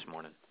the Tee this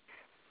morning.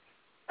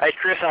 Hey,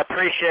 Chris, I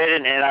appreciate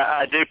it, and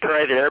I do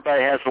pray that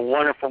everybody has a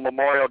wonderful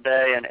Memorial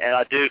Day, and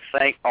I do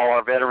thank all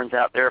our veterans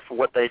out there for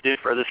what they do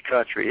for this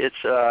country. It's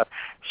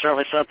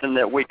certainly something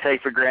that we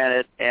take for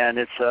granted, and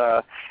it's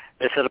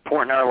at a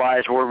point in our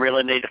lives where we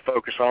really need to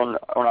focus on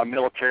our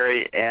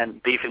military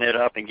and beefing it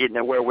up and getting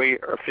it where we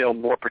feel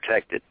more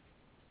protected.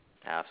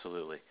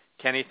 Absolutely.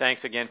 Kenny,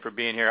 thanks again for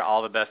being here.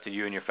 All the best to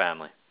you and your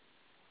family.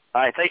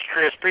 All right, thank you,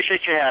 Chris.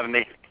 Appreciate you having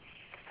me.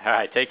 All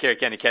right, take care,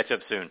 Kenny. Catch up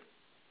soon.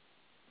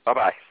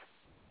 Bye-bye.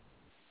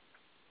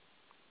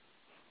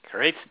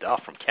 Great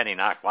stuff from Kenny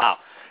Knox. Wow,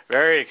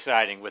 very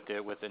exciting with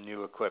the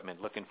new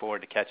equipment. Looking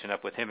forward to catching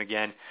up with him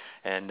again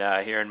and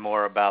hearing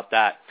more about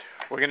that.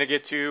 We're going to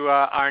get to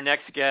our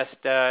next guest,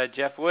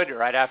 Jeff Wood,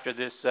 right after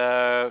this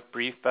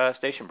brief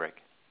station break.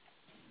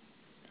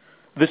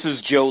 This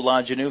is Joe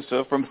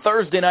LaGenusa from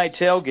Thursday Night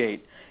Tailgate,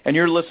 and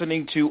you're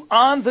listening to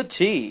On the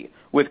Tee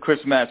with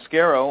Chris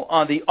Mascaro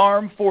on the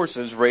Armed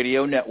Forces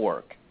Radio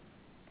Network.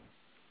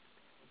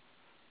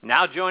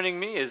 Now joining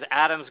me is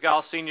Adams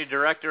Golf Senior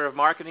Director of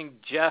Marketing,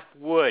 Jeff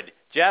Wood.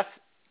 Jeff,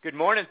 good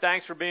morning.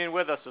 Thanks for being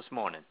with us this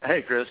morning.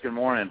 Hey, Chris. Good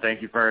morning.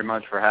 Thank you very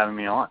much for having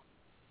me on.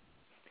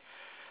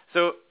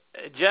 So,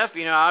 Jeff,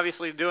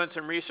 obviously doing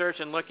some research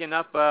and looking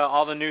up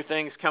all the new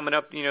things coming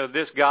up,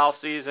 this golf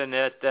season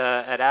at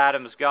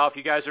Adams Golf.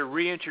 You guys are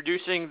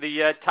reintroducing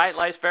the Tight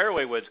Lice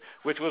Fairway Woods,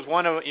 which was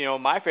one of,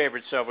 my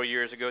favorites several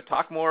years ago.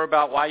 Talk more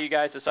about why you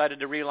guys decided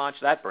to relaunch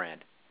that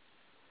brand.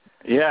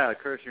 Yeah,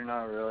 Chris, you're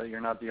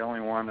not the only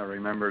one that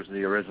remembers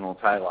the original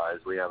Tight Lice.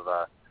 We have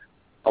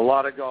a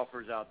lot of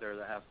golfers out there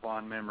that have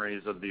fond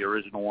memories of the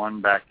original one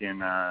back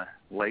in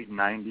late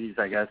 90s,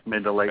 I guess,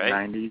 mid to late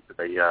 90s.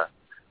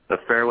 The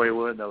fairway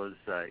wood that was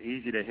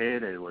easy to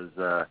hit. It was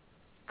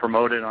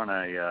promoted on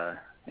a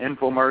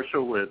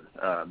infomercial with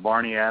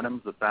Barney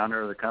Adams, the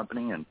founder of the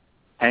company, and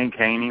Hank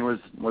Haney was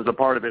a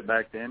part of it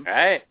back then.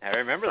 Right, I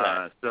remember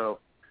that. So,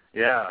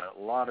 yeah,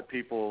 a lot of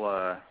people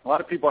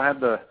had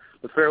the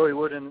fairway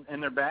wood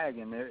in their bag,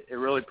 and it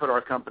really put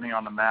our company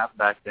on the map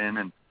back then.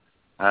 And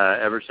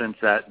ever since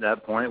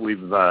that point,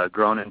 we've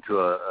grown into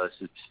a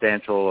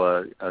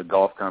substantial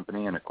golf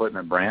company and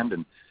equipment brand.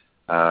 And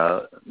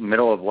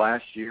middle of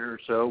last year or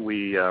so,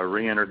 we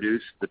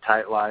reintroduced the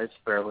Tight Lies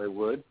fairway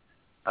wood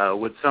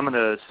with some of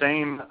the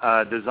same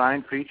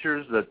design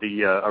features that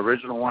the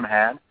original one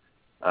had.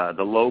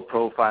 The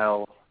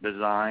low-profile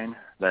design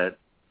that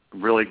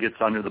really gets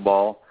under the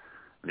ball,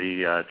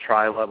 the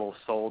tri-level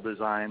sole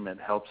design that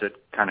helps it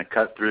kind of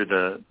cut through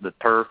the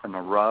turf and the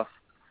rough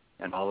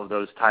and all of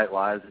those tight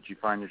lies that you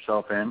find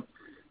yourself in.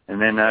 And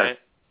then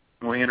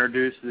we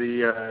introduced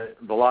the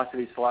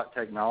velocity slot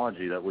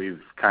technology that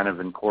we've kind of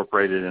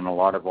incorporated in a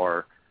lot of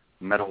our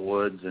metal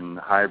woods and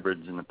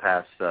hybrids in the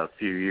past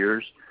few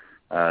years.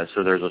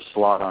 So there's a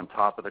slot on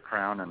top of the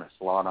crown and a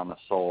slot on the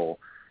sole.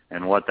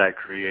 And what that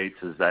creates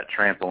is that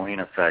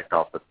trampoline effect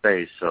off the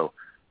face. So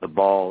the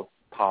ball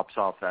pops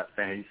off that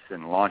face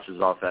and launches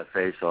off that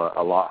face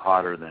a lot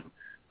hotter than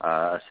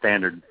a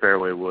standard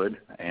fairway wood.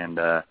 And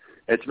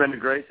it's been a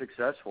great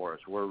success for us.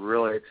 We're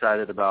really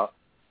excited about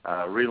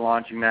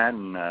relaunching that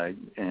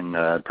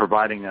and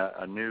providing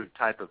a new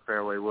type of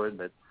fairway wood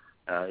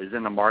that is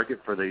in the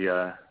market for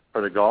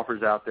the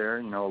golfers out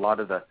there. You know, a lot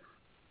of the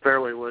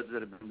fairway woods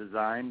that have been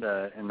designed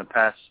in the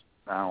past,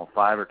 5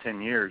 or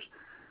 10 years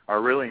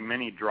are really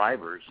mini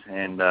drivers,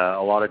 and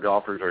a lot of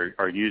golfers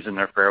are using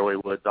their fairway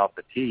woods off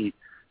the tee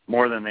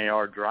more than they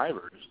are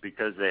drivers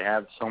because they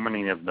have so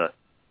many of the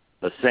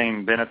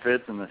same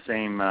benefits and the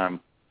same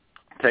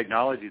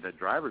technology that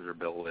drivers are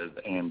built with.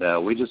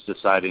 And we just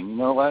decided, you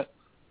know what,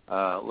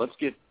 let's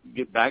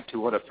get back to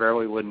what a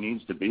fairway wood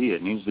needs to be.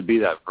 It needs to be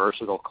that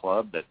versatile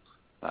club that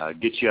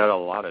gets you out of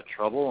a lot of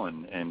trouble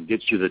and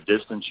gets you the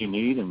distance you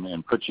need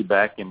and puts you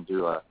back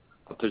into a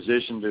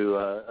position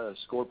to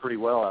score pretty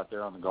well out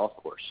there on the golf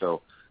course.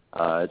 So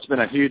it's been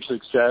a huge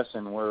success,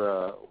 and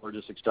we're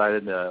just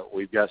excited.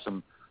 We've got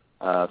some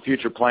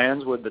future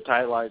plans with the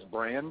Tight Lies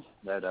brand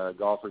that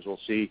golfers will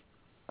see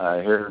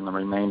here in the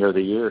remainder of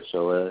the year.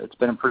 So it's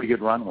been a pretty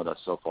good run with us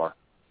so far.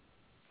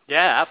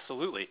 Yeah,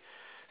 absolutely.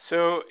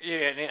 So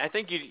yeah, I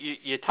think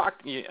you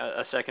talked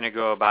a second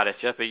ago about it,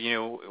 Jeff. But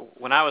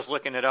when I was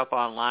looking it up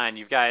online,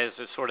 you guys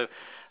are sort of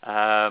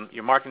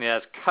you're marketing it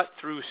as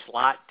cut-through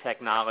slot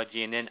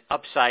technology and then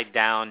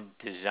upside-down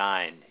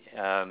design.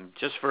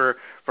 Just for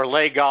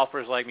lay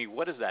golfers like me,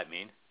 what does that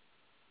mean?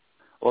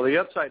 Well, the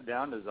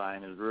upside-down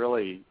design is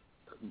really,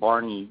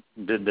 Barney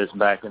did this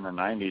back in the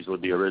 90s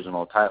with the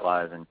original Tight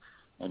Lies,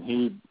 and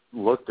he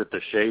looked at the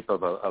shape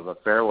of a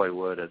fairway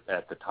wood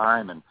at the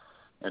time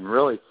and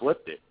really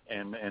flipped it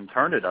and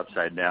turned it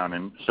upside down,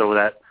 and so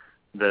that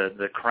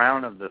the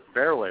crown of the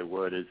fairway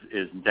wood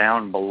is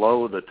down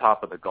below the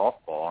top of the golf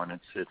ball, and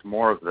it's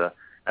more of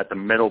at the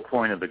middle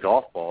point of the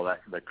golf ball,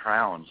 the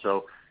crown.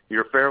 So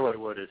your fairway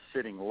wood is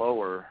sitting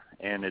lower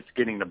and it's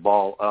getting the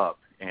ball up,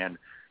 and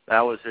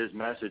that was his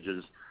message: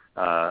 is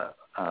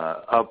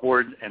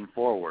upward and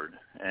forward,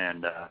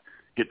 and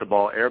get the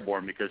ball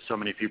airborne, because so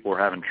many people were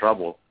having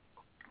trouble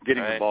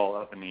getting the ball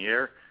up in the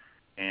air.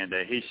 And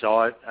he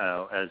saw it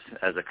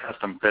as a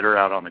custom fitter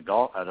out on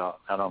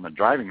the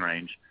driving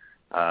range.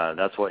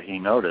 That's what he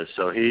noticed.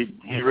 So he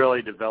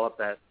really developed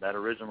that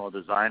original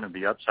design of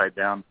the upside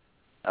down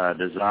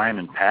design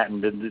and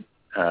patented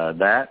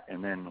that.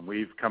 And then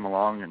we've come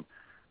along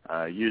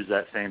and used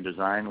that same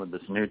design with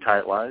this new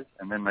Tight Lies.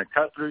 And then the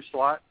cut through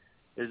slot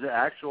is the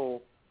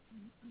actual.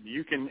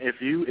 You can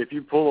if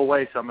you pull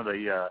away some of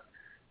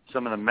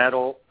the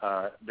metal,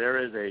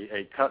 there is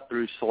a cut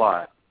through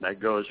slot that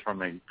goes from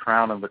the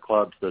crown of the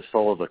club to the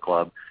sole of the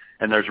club,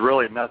 and there's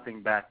really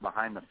nothing back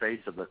behind the face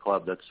of the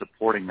club that's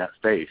supporting that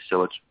face.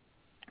 So it's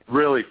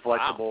really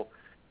flexible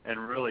and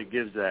really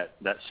gives that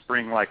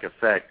spring-like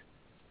effect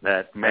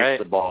that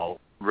makes the ball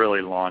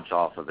really launch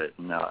off of it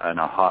in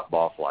a hot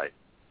ball flight.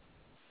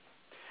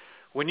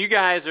 When you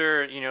guys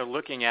are,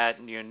 looking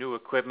at new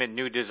equipment,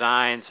 new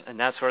designs, and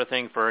that sort of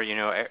thing for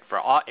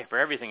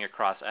everything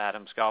across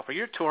Adams Golf, are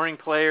your touring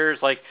players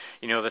like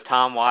the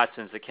Tom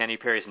Watsons, the Kenny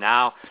Perrys,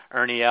 now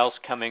Ernie Els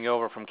coming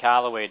over from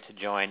Callaway to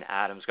join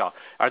Adams Golf?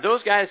 Are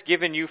those guys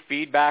giving you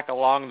feedback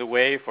along the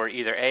way for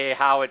either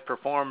how it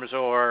performs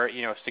or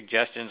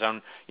suggestions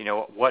on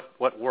what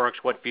works,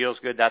 what feels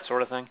good, that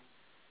sort of thing?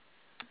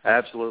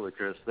 Absolutely,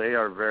 Chris. They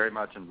are very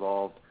much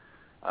involved.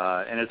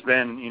 And it's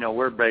been,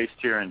 we're based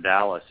here in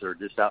Dallas, or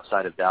just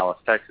outside of Dallas,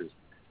 Texas.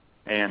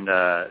 And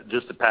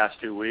just the past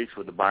 2 weeks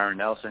with the Byron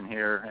Nelson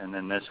here, and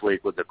then this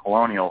week with the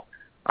Colonial,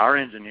 our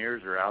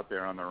engineers are out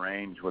there on the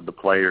range with the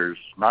players,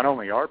 not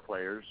only our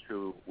players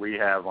who we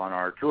have on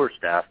our tour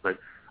staff, but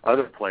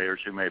other players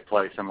who may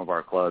play some of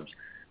our clubs.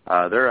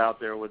 They're out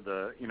there with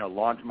the,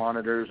 launch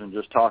monitors and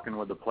just talking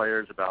with the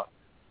players about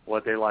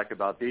what they like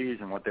about these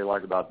and what they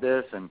like about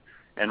this, and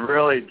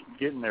really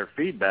getting their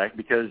feedback,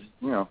 because,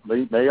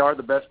 they are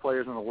the best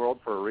players in the world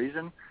for a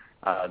reason,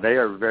 They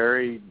are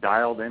very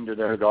dialed into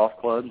their golf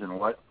clubs and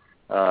what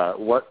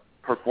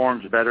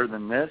performs better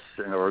than this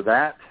or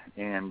that.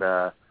 And,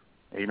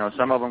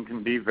 some of them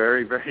can be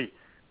very, very,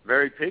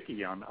 very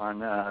picky on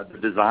the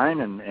design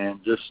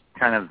and just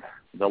kind of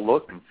the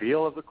look and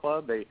feel of the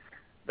club.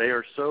 They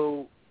are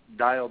so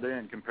dialed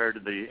in compared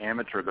to the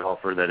amateur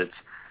golfer that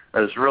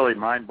it's really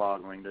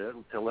mind-boggling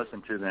to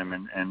listen to them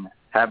and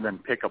have them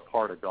pick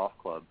apart a golf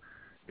club,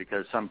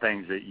 because some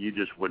things that you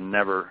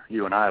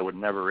and I would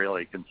never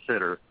really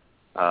consider,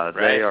 right.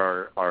 They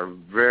are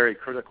very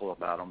critical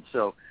about them.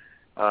 So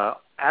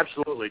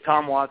absolutely,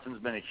 Tom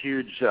Watson's been a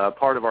huge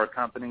part of our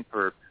company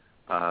for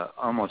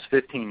almost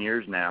 15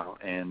 years now,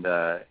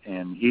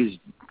 and he's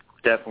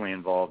definitely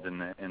involved in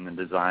the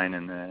design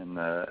and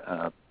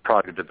the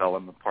product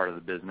development part of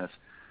the business.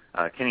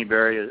 Kenny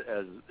Berry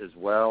as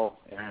well,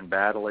 Aaron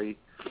Baddeley.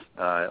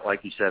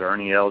 Like you said,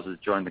 Ernie Els has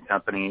joined the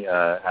company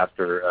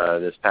after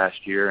this past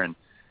year, and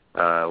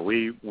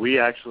we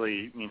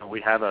actually,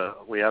 we have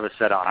a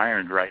set of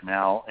irons right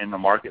now in the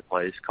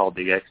marketplace called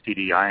the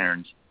XTD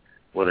irons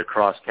with a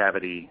cross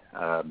cavity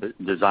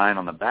design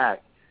on the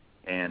back,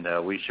 and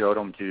we showed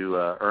them to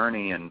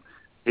Ernie, and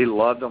he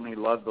loved them. He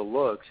loved the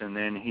looks, and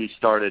then he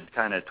started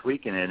kind of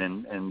tweaking it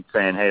and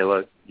saying, hey,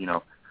 look,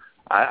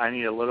 I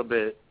need a little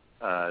bit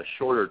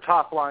shorter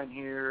top line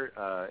here.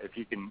 If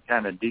you can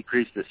kind of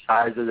decrease the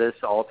size of this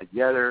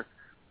altogether,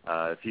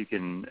 if you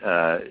can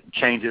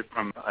change it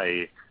from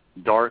a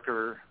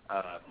darker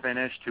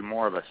finish to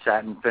more of a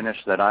satin finish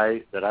that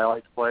I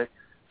like to play.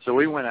 So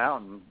we went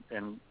out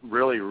and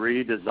really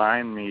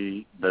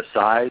redesigned the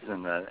size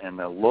and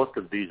the look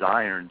of these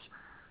irons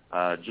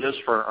just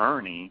for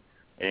Ernie.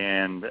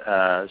 And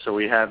so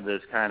we have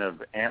this kind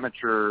of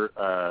amateur,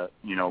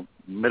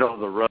 middle of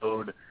the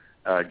road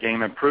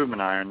game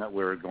improvement iron that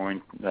we're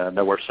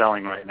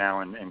selling right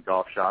now in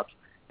golf shops,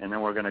 and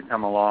then we're going to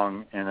come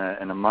along in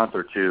a month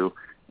or two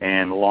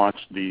and launch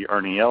the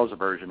Ernie Els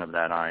version of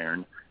that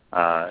iron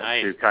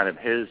nice. To kind of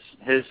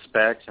his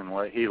specs and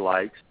what he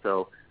likes.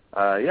 So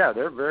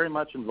they're very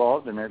much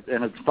involved, and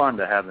it's fun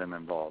to have them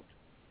involved.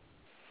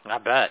 I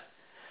bet.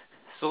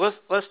 So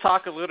let's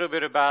talk a little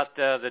bit about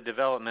the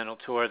developmental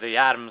tour, the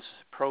Adams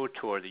Pro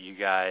Tour that you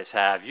guys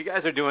have. You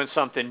guys are doing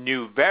something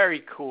new,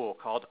 very cool,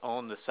 called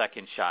Own the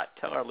Second Shot.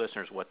 Tell our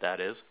listeners what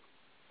that is.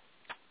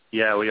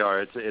 Yeah, we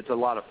are. It's a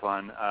lot of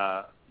fun.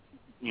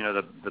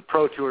 The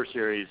Pro Tour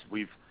series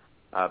we've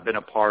been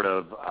a part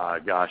of,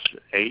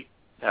 8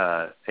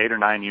 or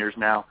 9 years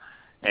now,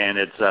 and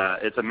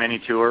it's a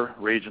mini tour,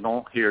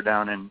 regional, here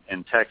down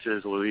in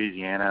Texas,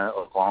 Louisiana,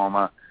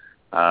 Oklahoma.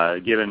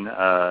 Giving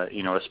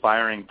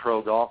aspiring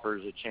pro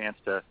golfers a chance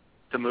to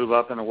move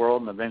up in the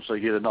world and eventually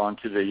get it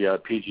onto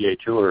the PGA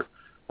Tour.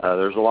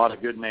 There's a lot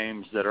of good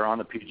names that are on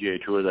the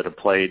PGA Tour that have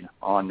played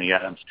on the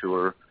Adams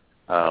Tour,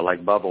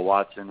 like Bubba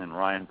Watson and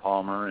Ryan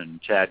Palmer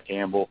and Chad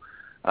Campbell.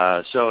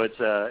 So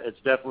it's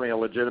definitely a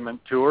legitimate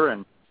tour,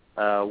 and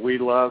we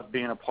love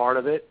being a part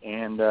of it.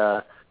 And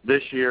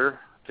this year,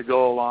 to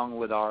go along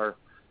with our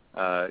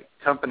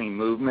company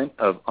movement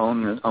of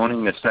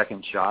owning the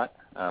second shot,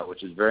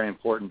 which is very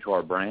important to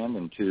our brand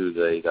and to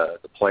the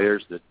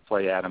players that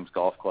play Adams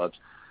golf clubs.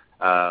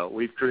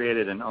 We've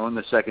created an Own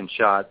the Second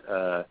Shot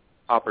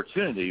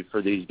opportunity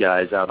for these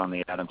guys out on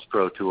the Adams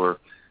Pro Tour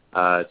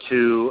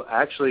to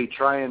actually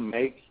try and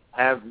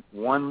have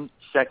 1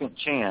 second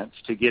chance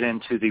to get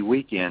into the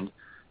weekend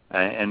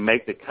and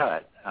make the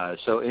cut.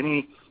 So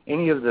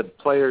any of the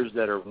players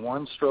that are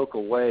 1 stroke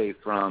away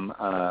from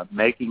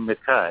making the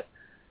cut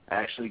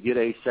actually get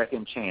a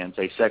second chance,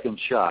 a second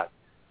shot.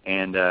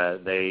 And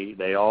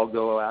they all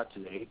go out to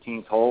the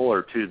 18th hole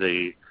or to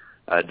the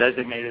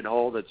designated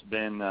hole that's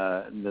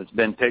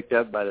been picked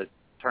up by the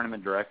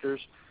tournament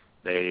directors.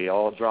 They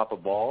all drop a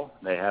ball.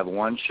 They have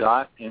 1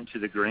 shot into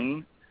the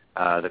green,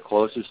 the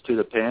closest to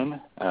the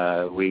pin.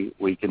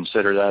 We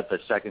consider that the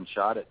second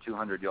shot at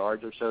 200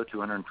 yards or so,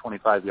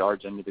 225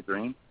 yards into the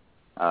green.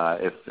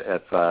 If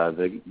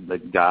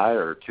the guy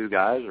or 2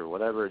 guys or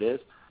whatever it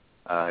is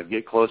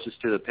get closest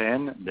to the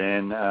pin,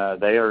 then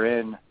they are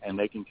in and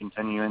they can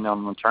continue in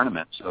on the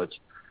tournament. So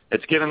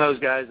it's given those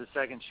guys a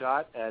second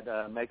shot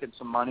at making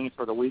some money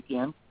for the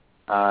weekend,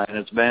 and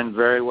it's been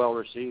very well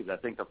received. I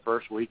think the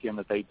first weekend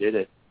that they did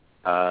it,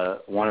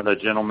 one of the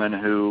gentlemen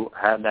who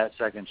had that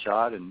second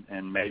shot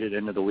and made it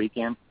into the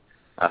weekend,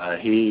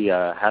 he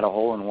had a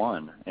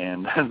hole-in-one,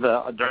 and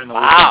during the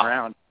weekend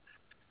round,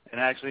 and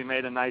actually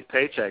made a nice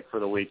paycheck for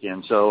the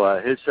weekend. So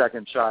his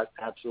second shot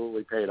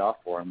absolutely paid off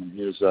for him, and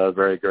he was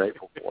very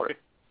grateful for it.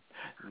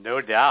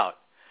 No doubt.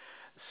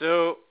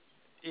 So,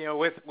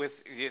 with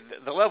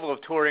the level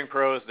of touring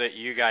pros that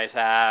you guys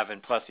have,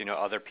 and plus,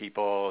 other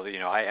people,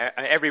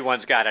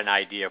 everyone's got an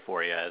idea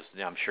for you, as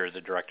I'm sure the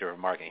director of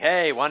marketing.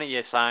 Hey, why don't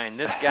you sign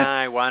this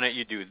guy? Why don't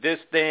you do this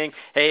thing?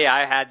 Hey,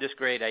 I had this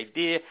great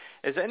idea.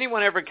 Has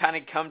anyone ever kind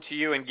of come to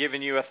you and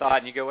given you a thought,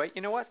 and you go, wait,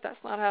 you know what?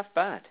 That's not half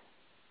bad.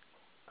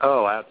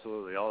 Oh,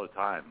 absolutely, all the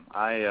time.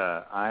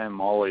 I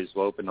am always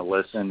open to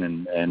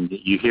listen, and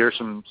you hear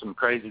some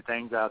crazy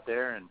things out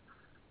there, and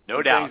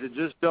no doubt things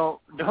that just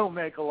don't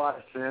make a lot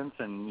of sense,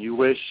 and you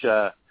wish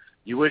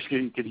you wish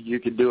you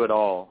could do it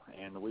all,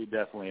 and we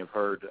definitely have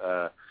heard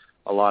a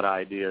lot of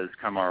ideas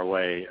come our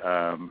way.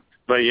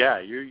 But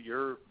yeah,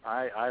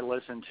 I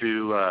listen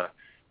to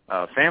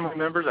family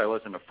members, I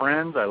listen to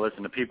friends, I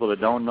listen to people that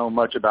don't know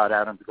much about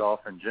Adams Golf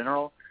in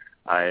general.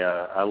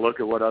 I look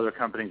at what other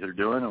companies are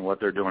doing and what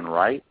they're doing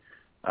right.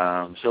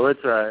 So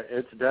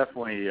it's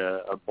definitely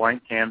a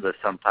blank canvas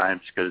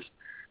sometimes because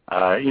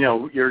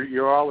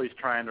you're always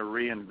trying to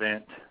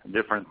reinvent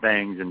different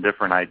things and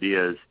different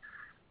ideas.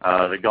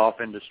 The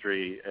golf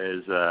industry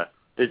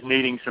is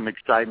needing some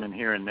excitement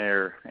here and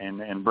there,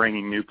 and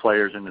bringing new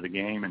players into the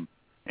game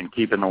and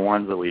keeping the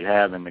ones that we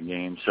have in the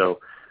game. So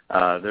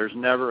there's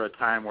never a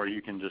time where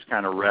you can just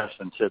kind of rest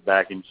and sit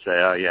back and say,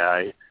 oh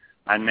yeah,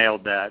 I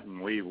nailed that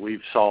and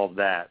we've solved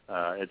that.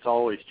 It's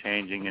always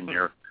changing, and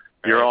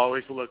you're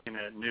always looking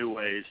at new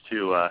ways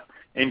to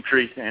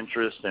increase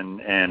interest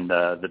and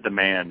the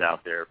demand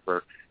out there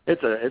for.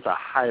 It's a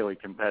highly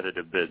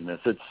competitive business.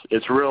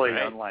 It's really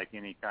unlike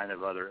any kind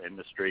of other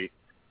industry.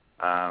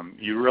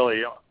 You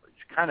really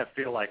kind of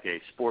feel like a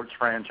sports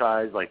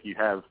franchise, like you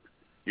have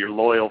your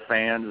loyal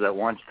fans that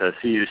wants to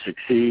see you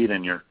succeed,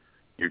 and you're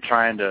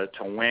trying to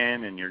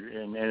win, and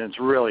it's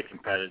really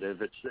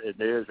competitive. It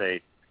is a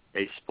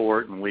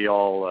sport, and we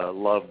all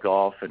love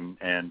golf,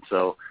 and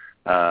so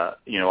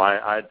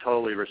I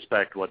totally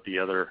respect what the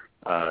other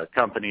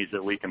companies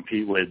that we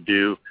compete with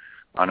do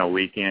on a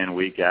week in,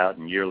 week out,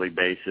 and yearly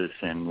basis,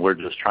 and we're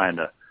just trying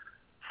to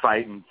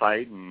fight and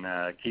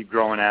keep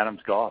growing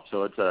Adams Golf.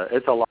 So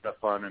it's a lot of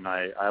fun, and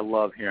I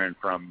love hearing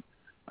from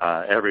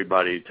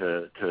everybody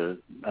to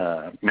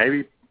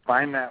maybe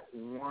find that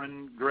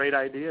one great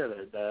idea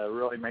that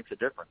really makes a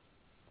difference.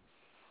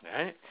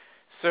 All right.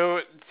 So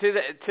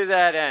to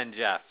that end,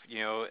 Jeff,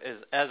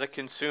 as a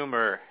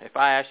consumer, if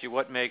I ask you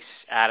what makes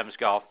Adams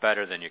Golf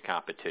better than your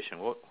competition,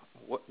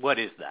 what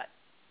is that?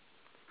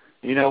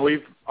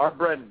 Our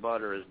bread and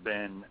butter has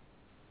been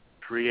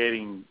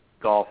creating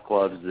golf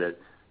clubs that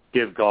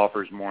give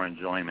golfers more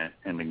enjoyment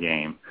in the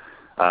game.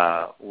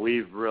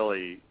 We've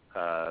really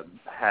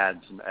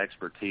had some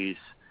expertise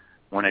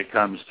when it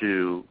comes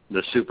to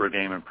the super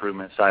game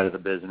improvement side of the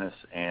business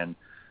and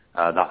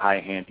the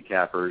high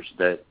handicappers.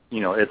 That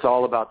it's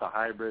all about the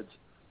hybrids.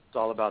 It's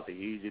all about the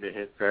easy to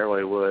hit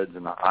fairway woods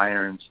and the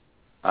irons.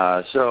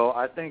 So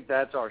I think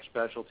that's our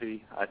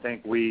specialty. I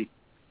think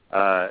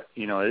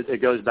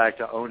it goes back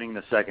to owning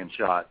the second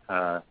shot.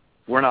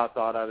 We're not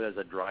thought of as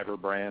a driver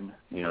brand.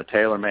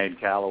 TaylorMade,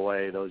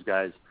 Callaway, those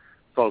guys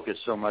focus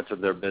so much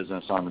of their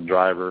business on the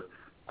driver.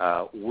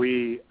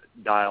 We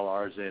dial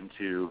ours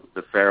into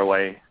the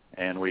fairway,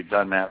 and we've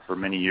done that for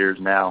many years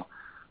now.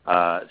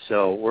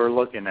 So we're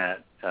looking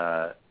at,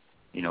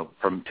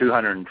 from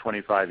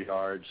 225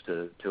 yards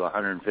to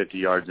 150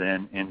 yards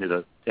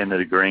into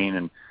the green,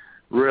 and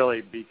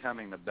really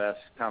becoming the best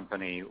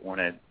company when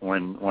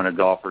a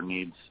golfer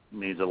needs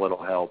a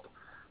little help,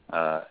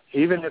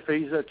 even if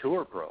he's a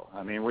tour pro.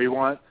 I mean, we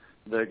want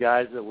the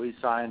guys that we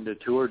sign to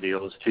tour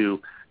deals to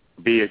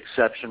be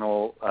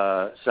exceptional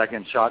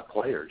second shot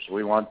players.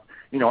 We want,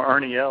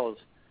 Ernie Els,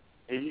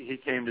 he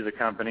came to the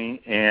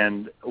company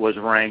and was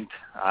ranked,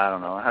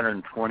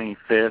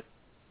 125th,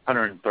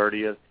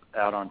 130th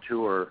out on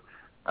tour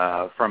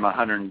from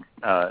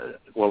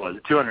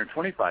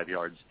 225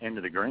 yards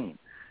into the green.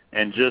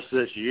 And just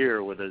this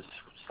year, with his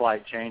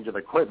slight change of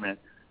equipment,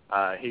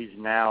 he's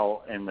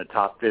now in the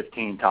top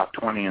 15, top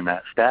 20 in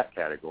that stat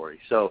category.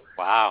 So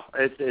wow,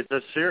 it's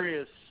a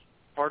serious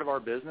part of our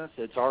business.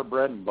 It's our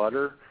bread and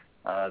butter,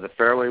 the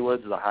fairway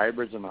woods, the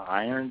hybrids, and the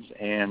irons.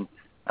 And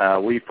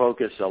we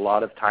focus a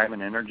lot of time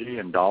and energy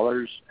and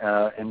dollars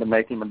into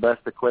making the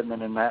best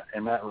equipment in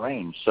that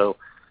range. So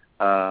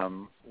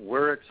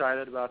we're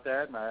excited about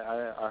that, and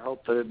I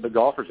hope the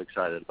golfers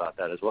excited about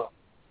that as well.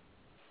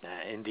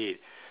 Indeed.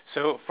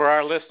 So for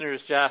our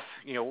listeners, Jeff,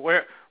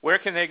 where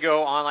can they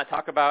go online?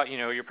 Talk about,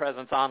 your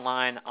presence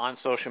online, on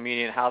social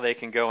media, and how they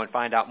can go and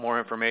find out more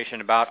information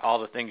about all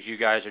the things you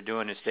guys are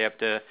doing and stay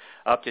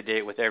up to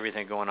date with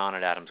everything going on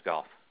at Adams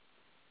Golf.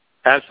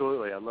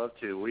 Absolutely. I'd love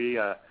to.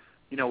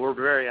 We're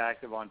very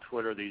active on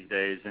Twitter these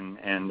days,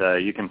 and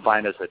you can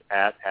find us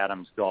at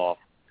Adams Golf,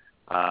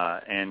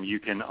 and you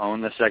can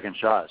own the second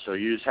shot. So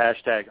use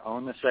hashtag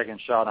own the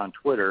second shot on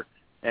Twitter.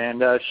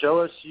 And show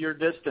us your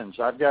distance.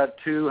 I've got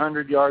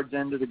 200 yards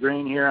into the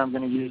green here. I'm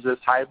going to use this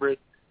hybrid,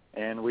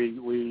 and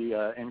we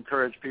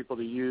encourage people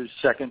to use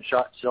second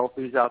shot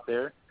selfies out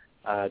there.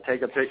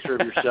 Take a picture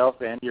of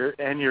yourself and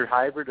your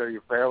hybrid or your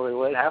fairway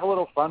wood. Have a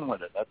little fun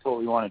with it. That's what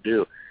we want to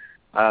do.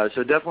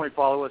 So definitely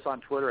follow us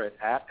on Twitter at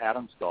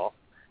Adams Golf,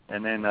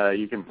 and then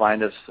you can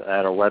find us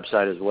at our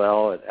website as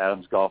well at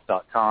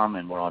adamsgolf.com,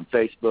 and we're on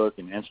Facebook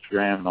and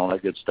Instagram and all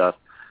that good stuff.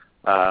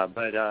 We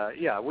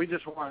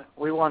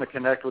want to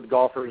connect with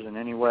golfers in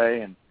any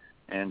way,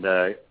 and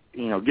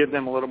give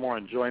them a little more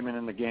enjoyment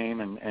in the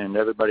game, and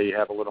everybody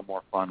have a little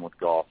more fun with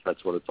golf.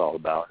 That's what it's all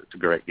about. It's a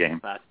great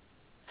game.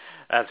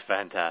 That's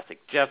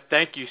fantastic. Jeff,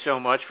 thank you so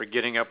much for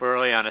getting up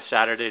early on a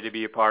Saturday to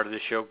be a part of the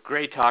show.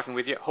 Great talking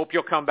with you. Hope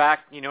you'll come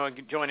back,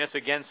 and join us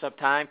again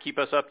sometime. Keep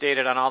us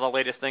updated on all the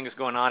latest things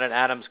going on at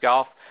Adams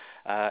Golf.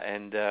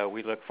 and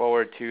we look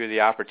forward to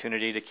the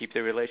opportunity to keep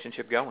the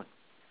relationship going.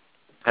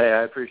 Hey,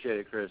 I appreciate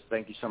it, Chris.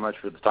 Thank you so much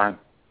for the time.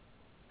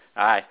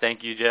 All right.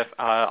 Thank you, Jeff.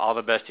 All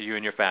the best to you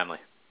and your family.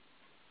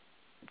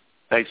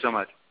 Thanks so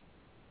much.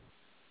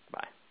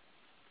 Bye.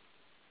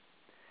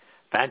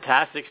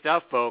 Fantastic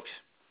stuff, folks.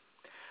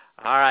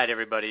 All right,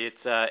 everybody.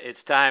 It's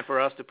time for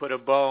us to put a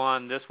bow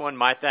on this one.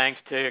 My thanks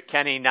to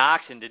Kenny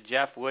Knox and to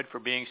Jeff Wood for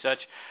being such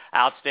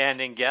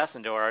outstanding guests,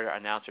 and to our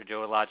announcer,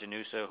 Joe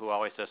Lajanusa, who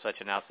always does such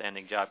an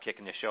outstanding job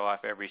kicking the show off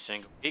every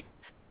single week.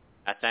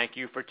 I thank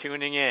you for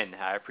tuning in.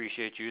 I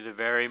appreciate you the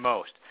very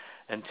most.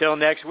 Until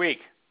next week,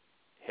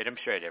 hit 'em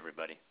straight,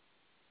 everybody.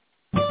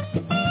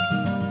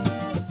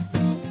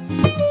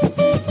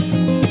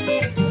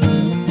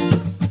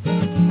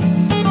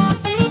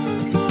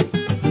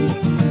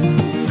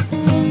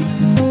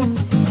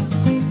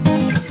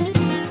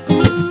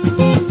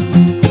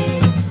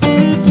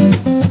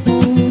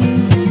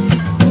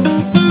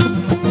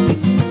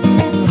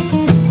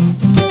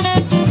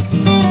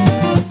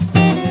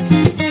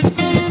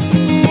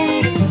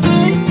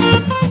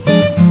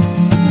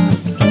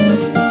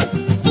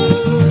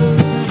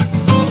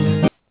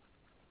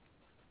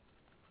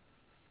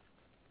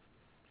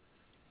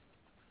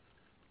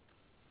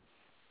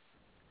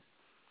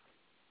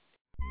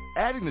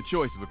 Adding the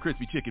choice of a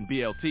crispy chicken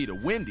BLT to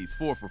Wendy's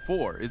 4 for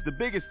 $4 is the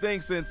biggest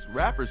thing since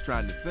rappers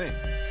trying to sing.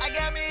 I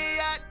got me a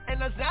yacht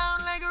and I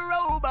sound like a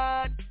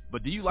robot.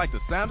 But do you like the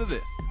sound of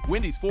this?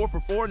 Wendy's 4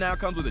 for $4 now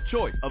comes with a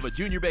choice of a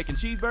junior bacon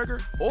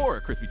cheeseburger or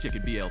a crispy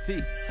chicken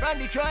BLT. From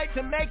Detroit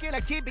to Macon,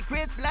 I keep it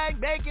crisp like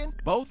bacon.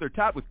 Both are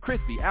topped with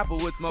crispy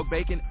applewood smoked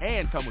bacon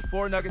and come with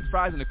 4 nuggets,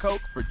 fries, and a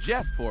Coke for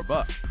just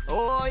 $4.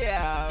 Oh,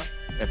 yeah.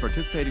 At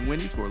participating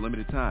Wendy's for a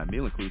limited time,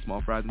 meal includes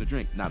small fries and a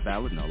drink. Not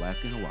valid in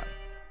Alaska and Hawaii.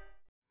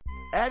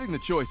 Adding the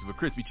choice of a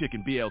crispy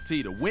chicken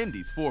BLT to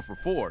Wendy's 4 for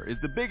 $4 is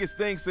the biggest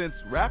thing since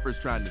rappers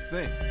trying to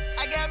sing.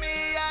 I got me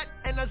a yacht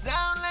and I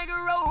sound like a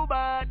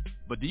robot.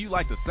 But do you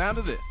like the sound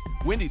of this?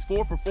 Wendy's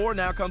 4 for $4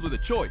 now comes with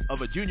a choice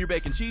of a junior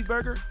bacon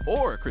cheeseburger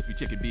or a crispy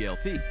chicken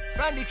BLT.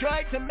 From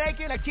Detroit to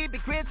Macon, I keep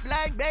it crisp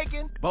like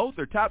bacon. Both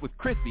are topped with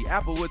crispy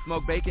applewood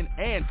smoked bacon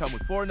and come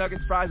with 4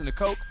 nuggets, fries, and a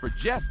Coke for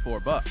just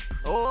 $4.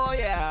 Oh,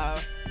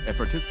 yeah. At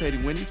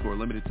participating Wendy's for a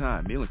limited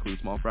time, meal includes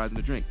small fries and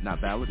a drink.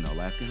 Not valid in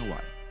Alaska and Hawaii.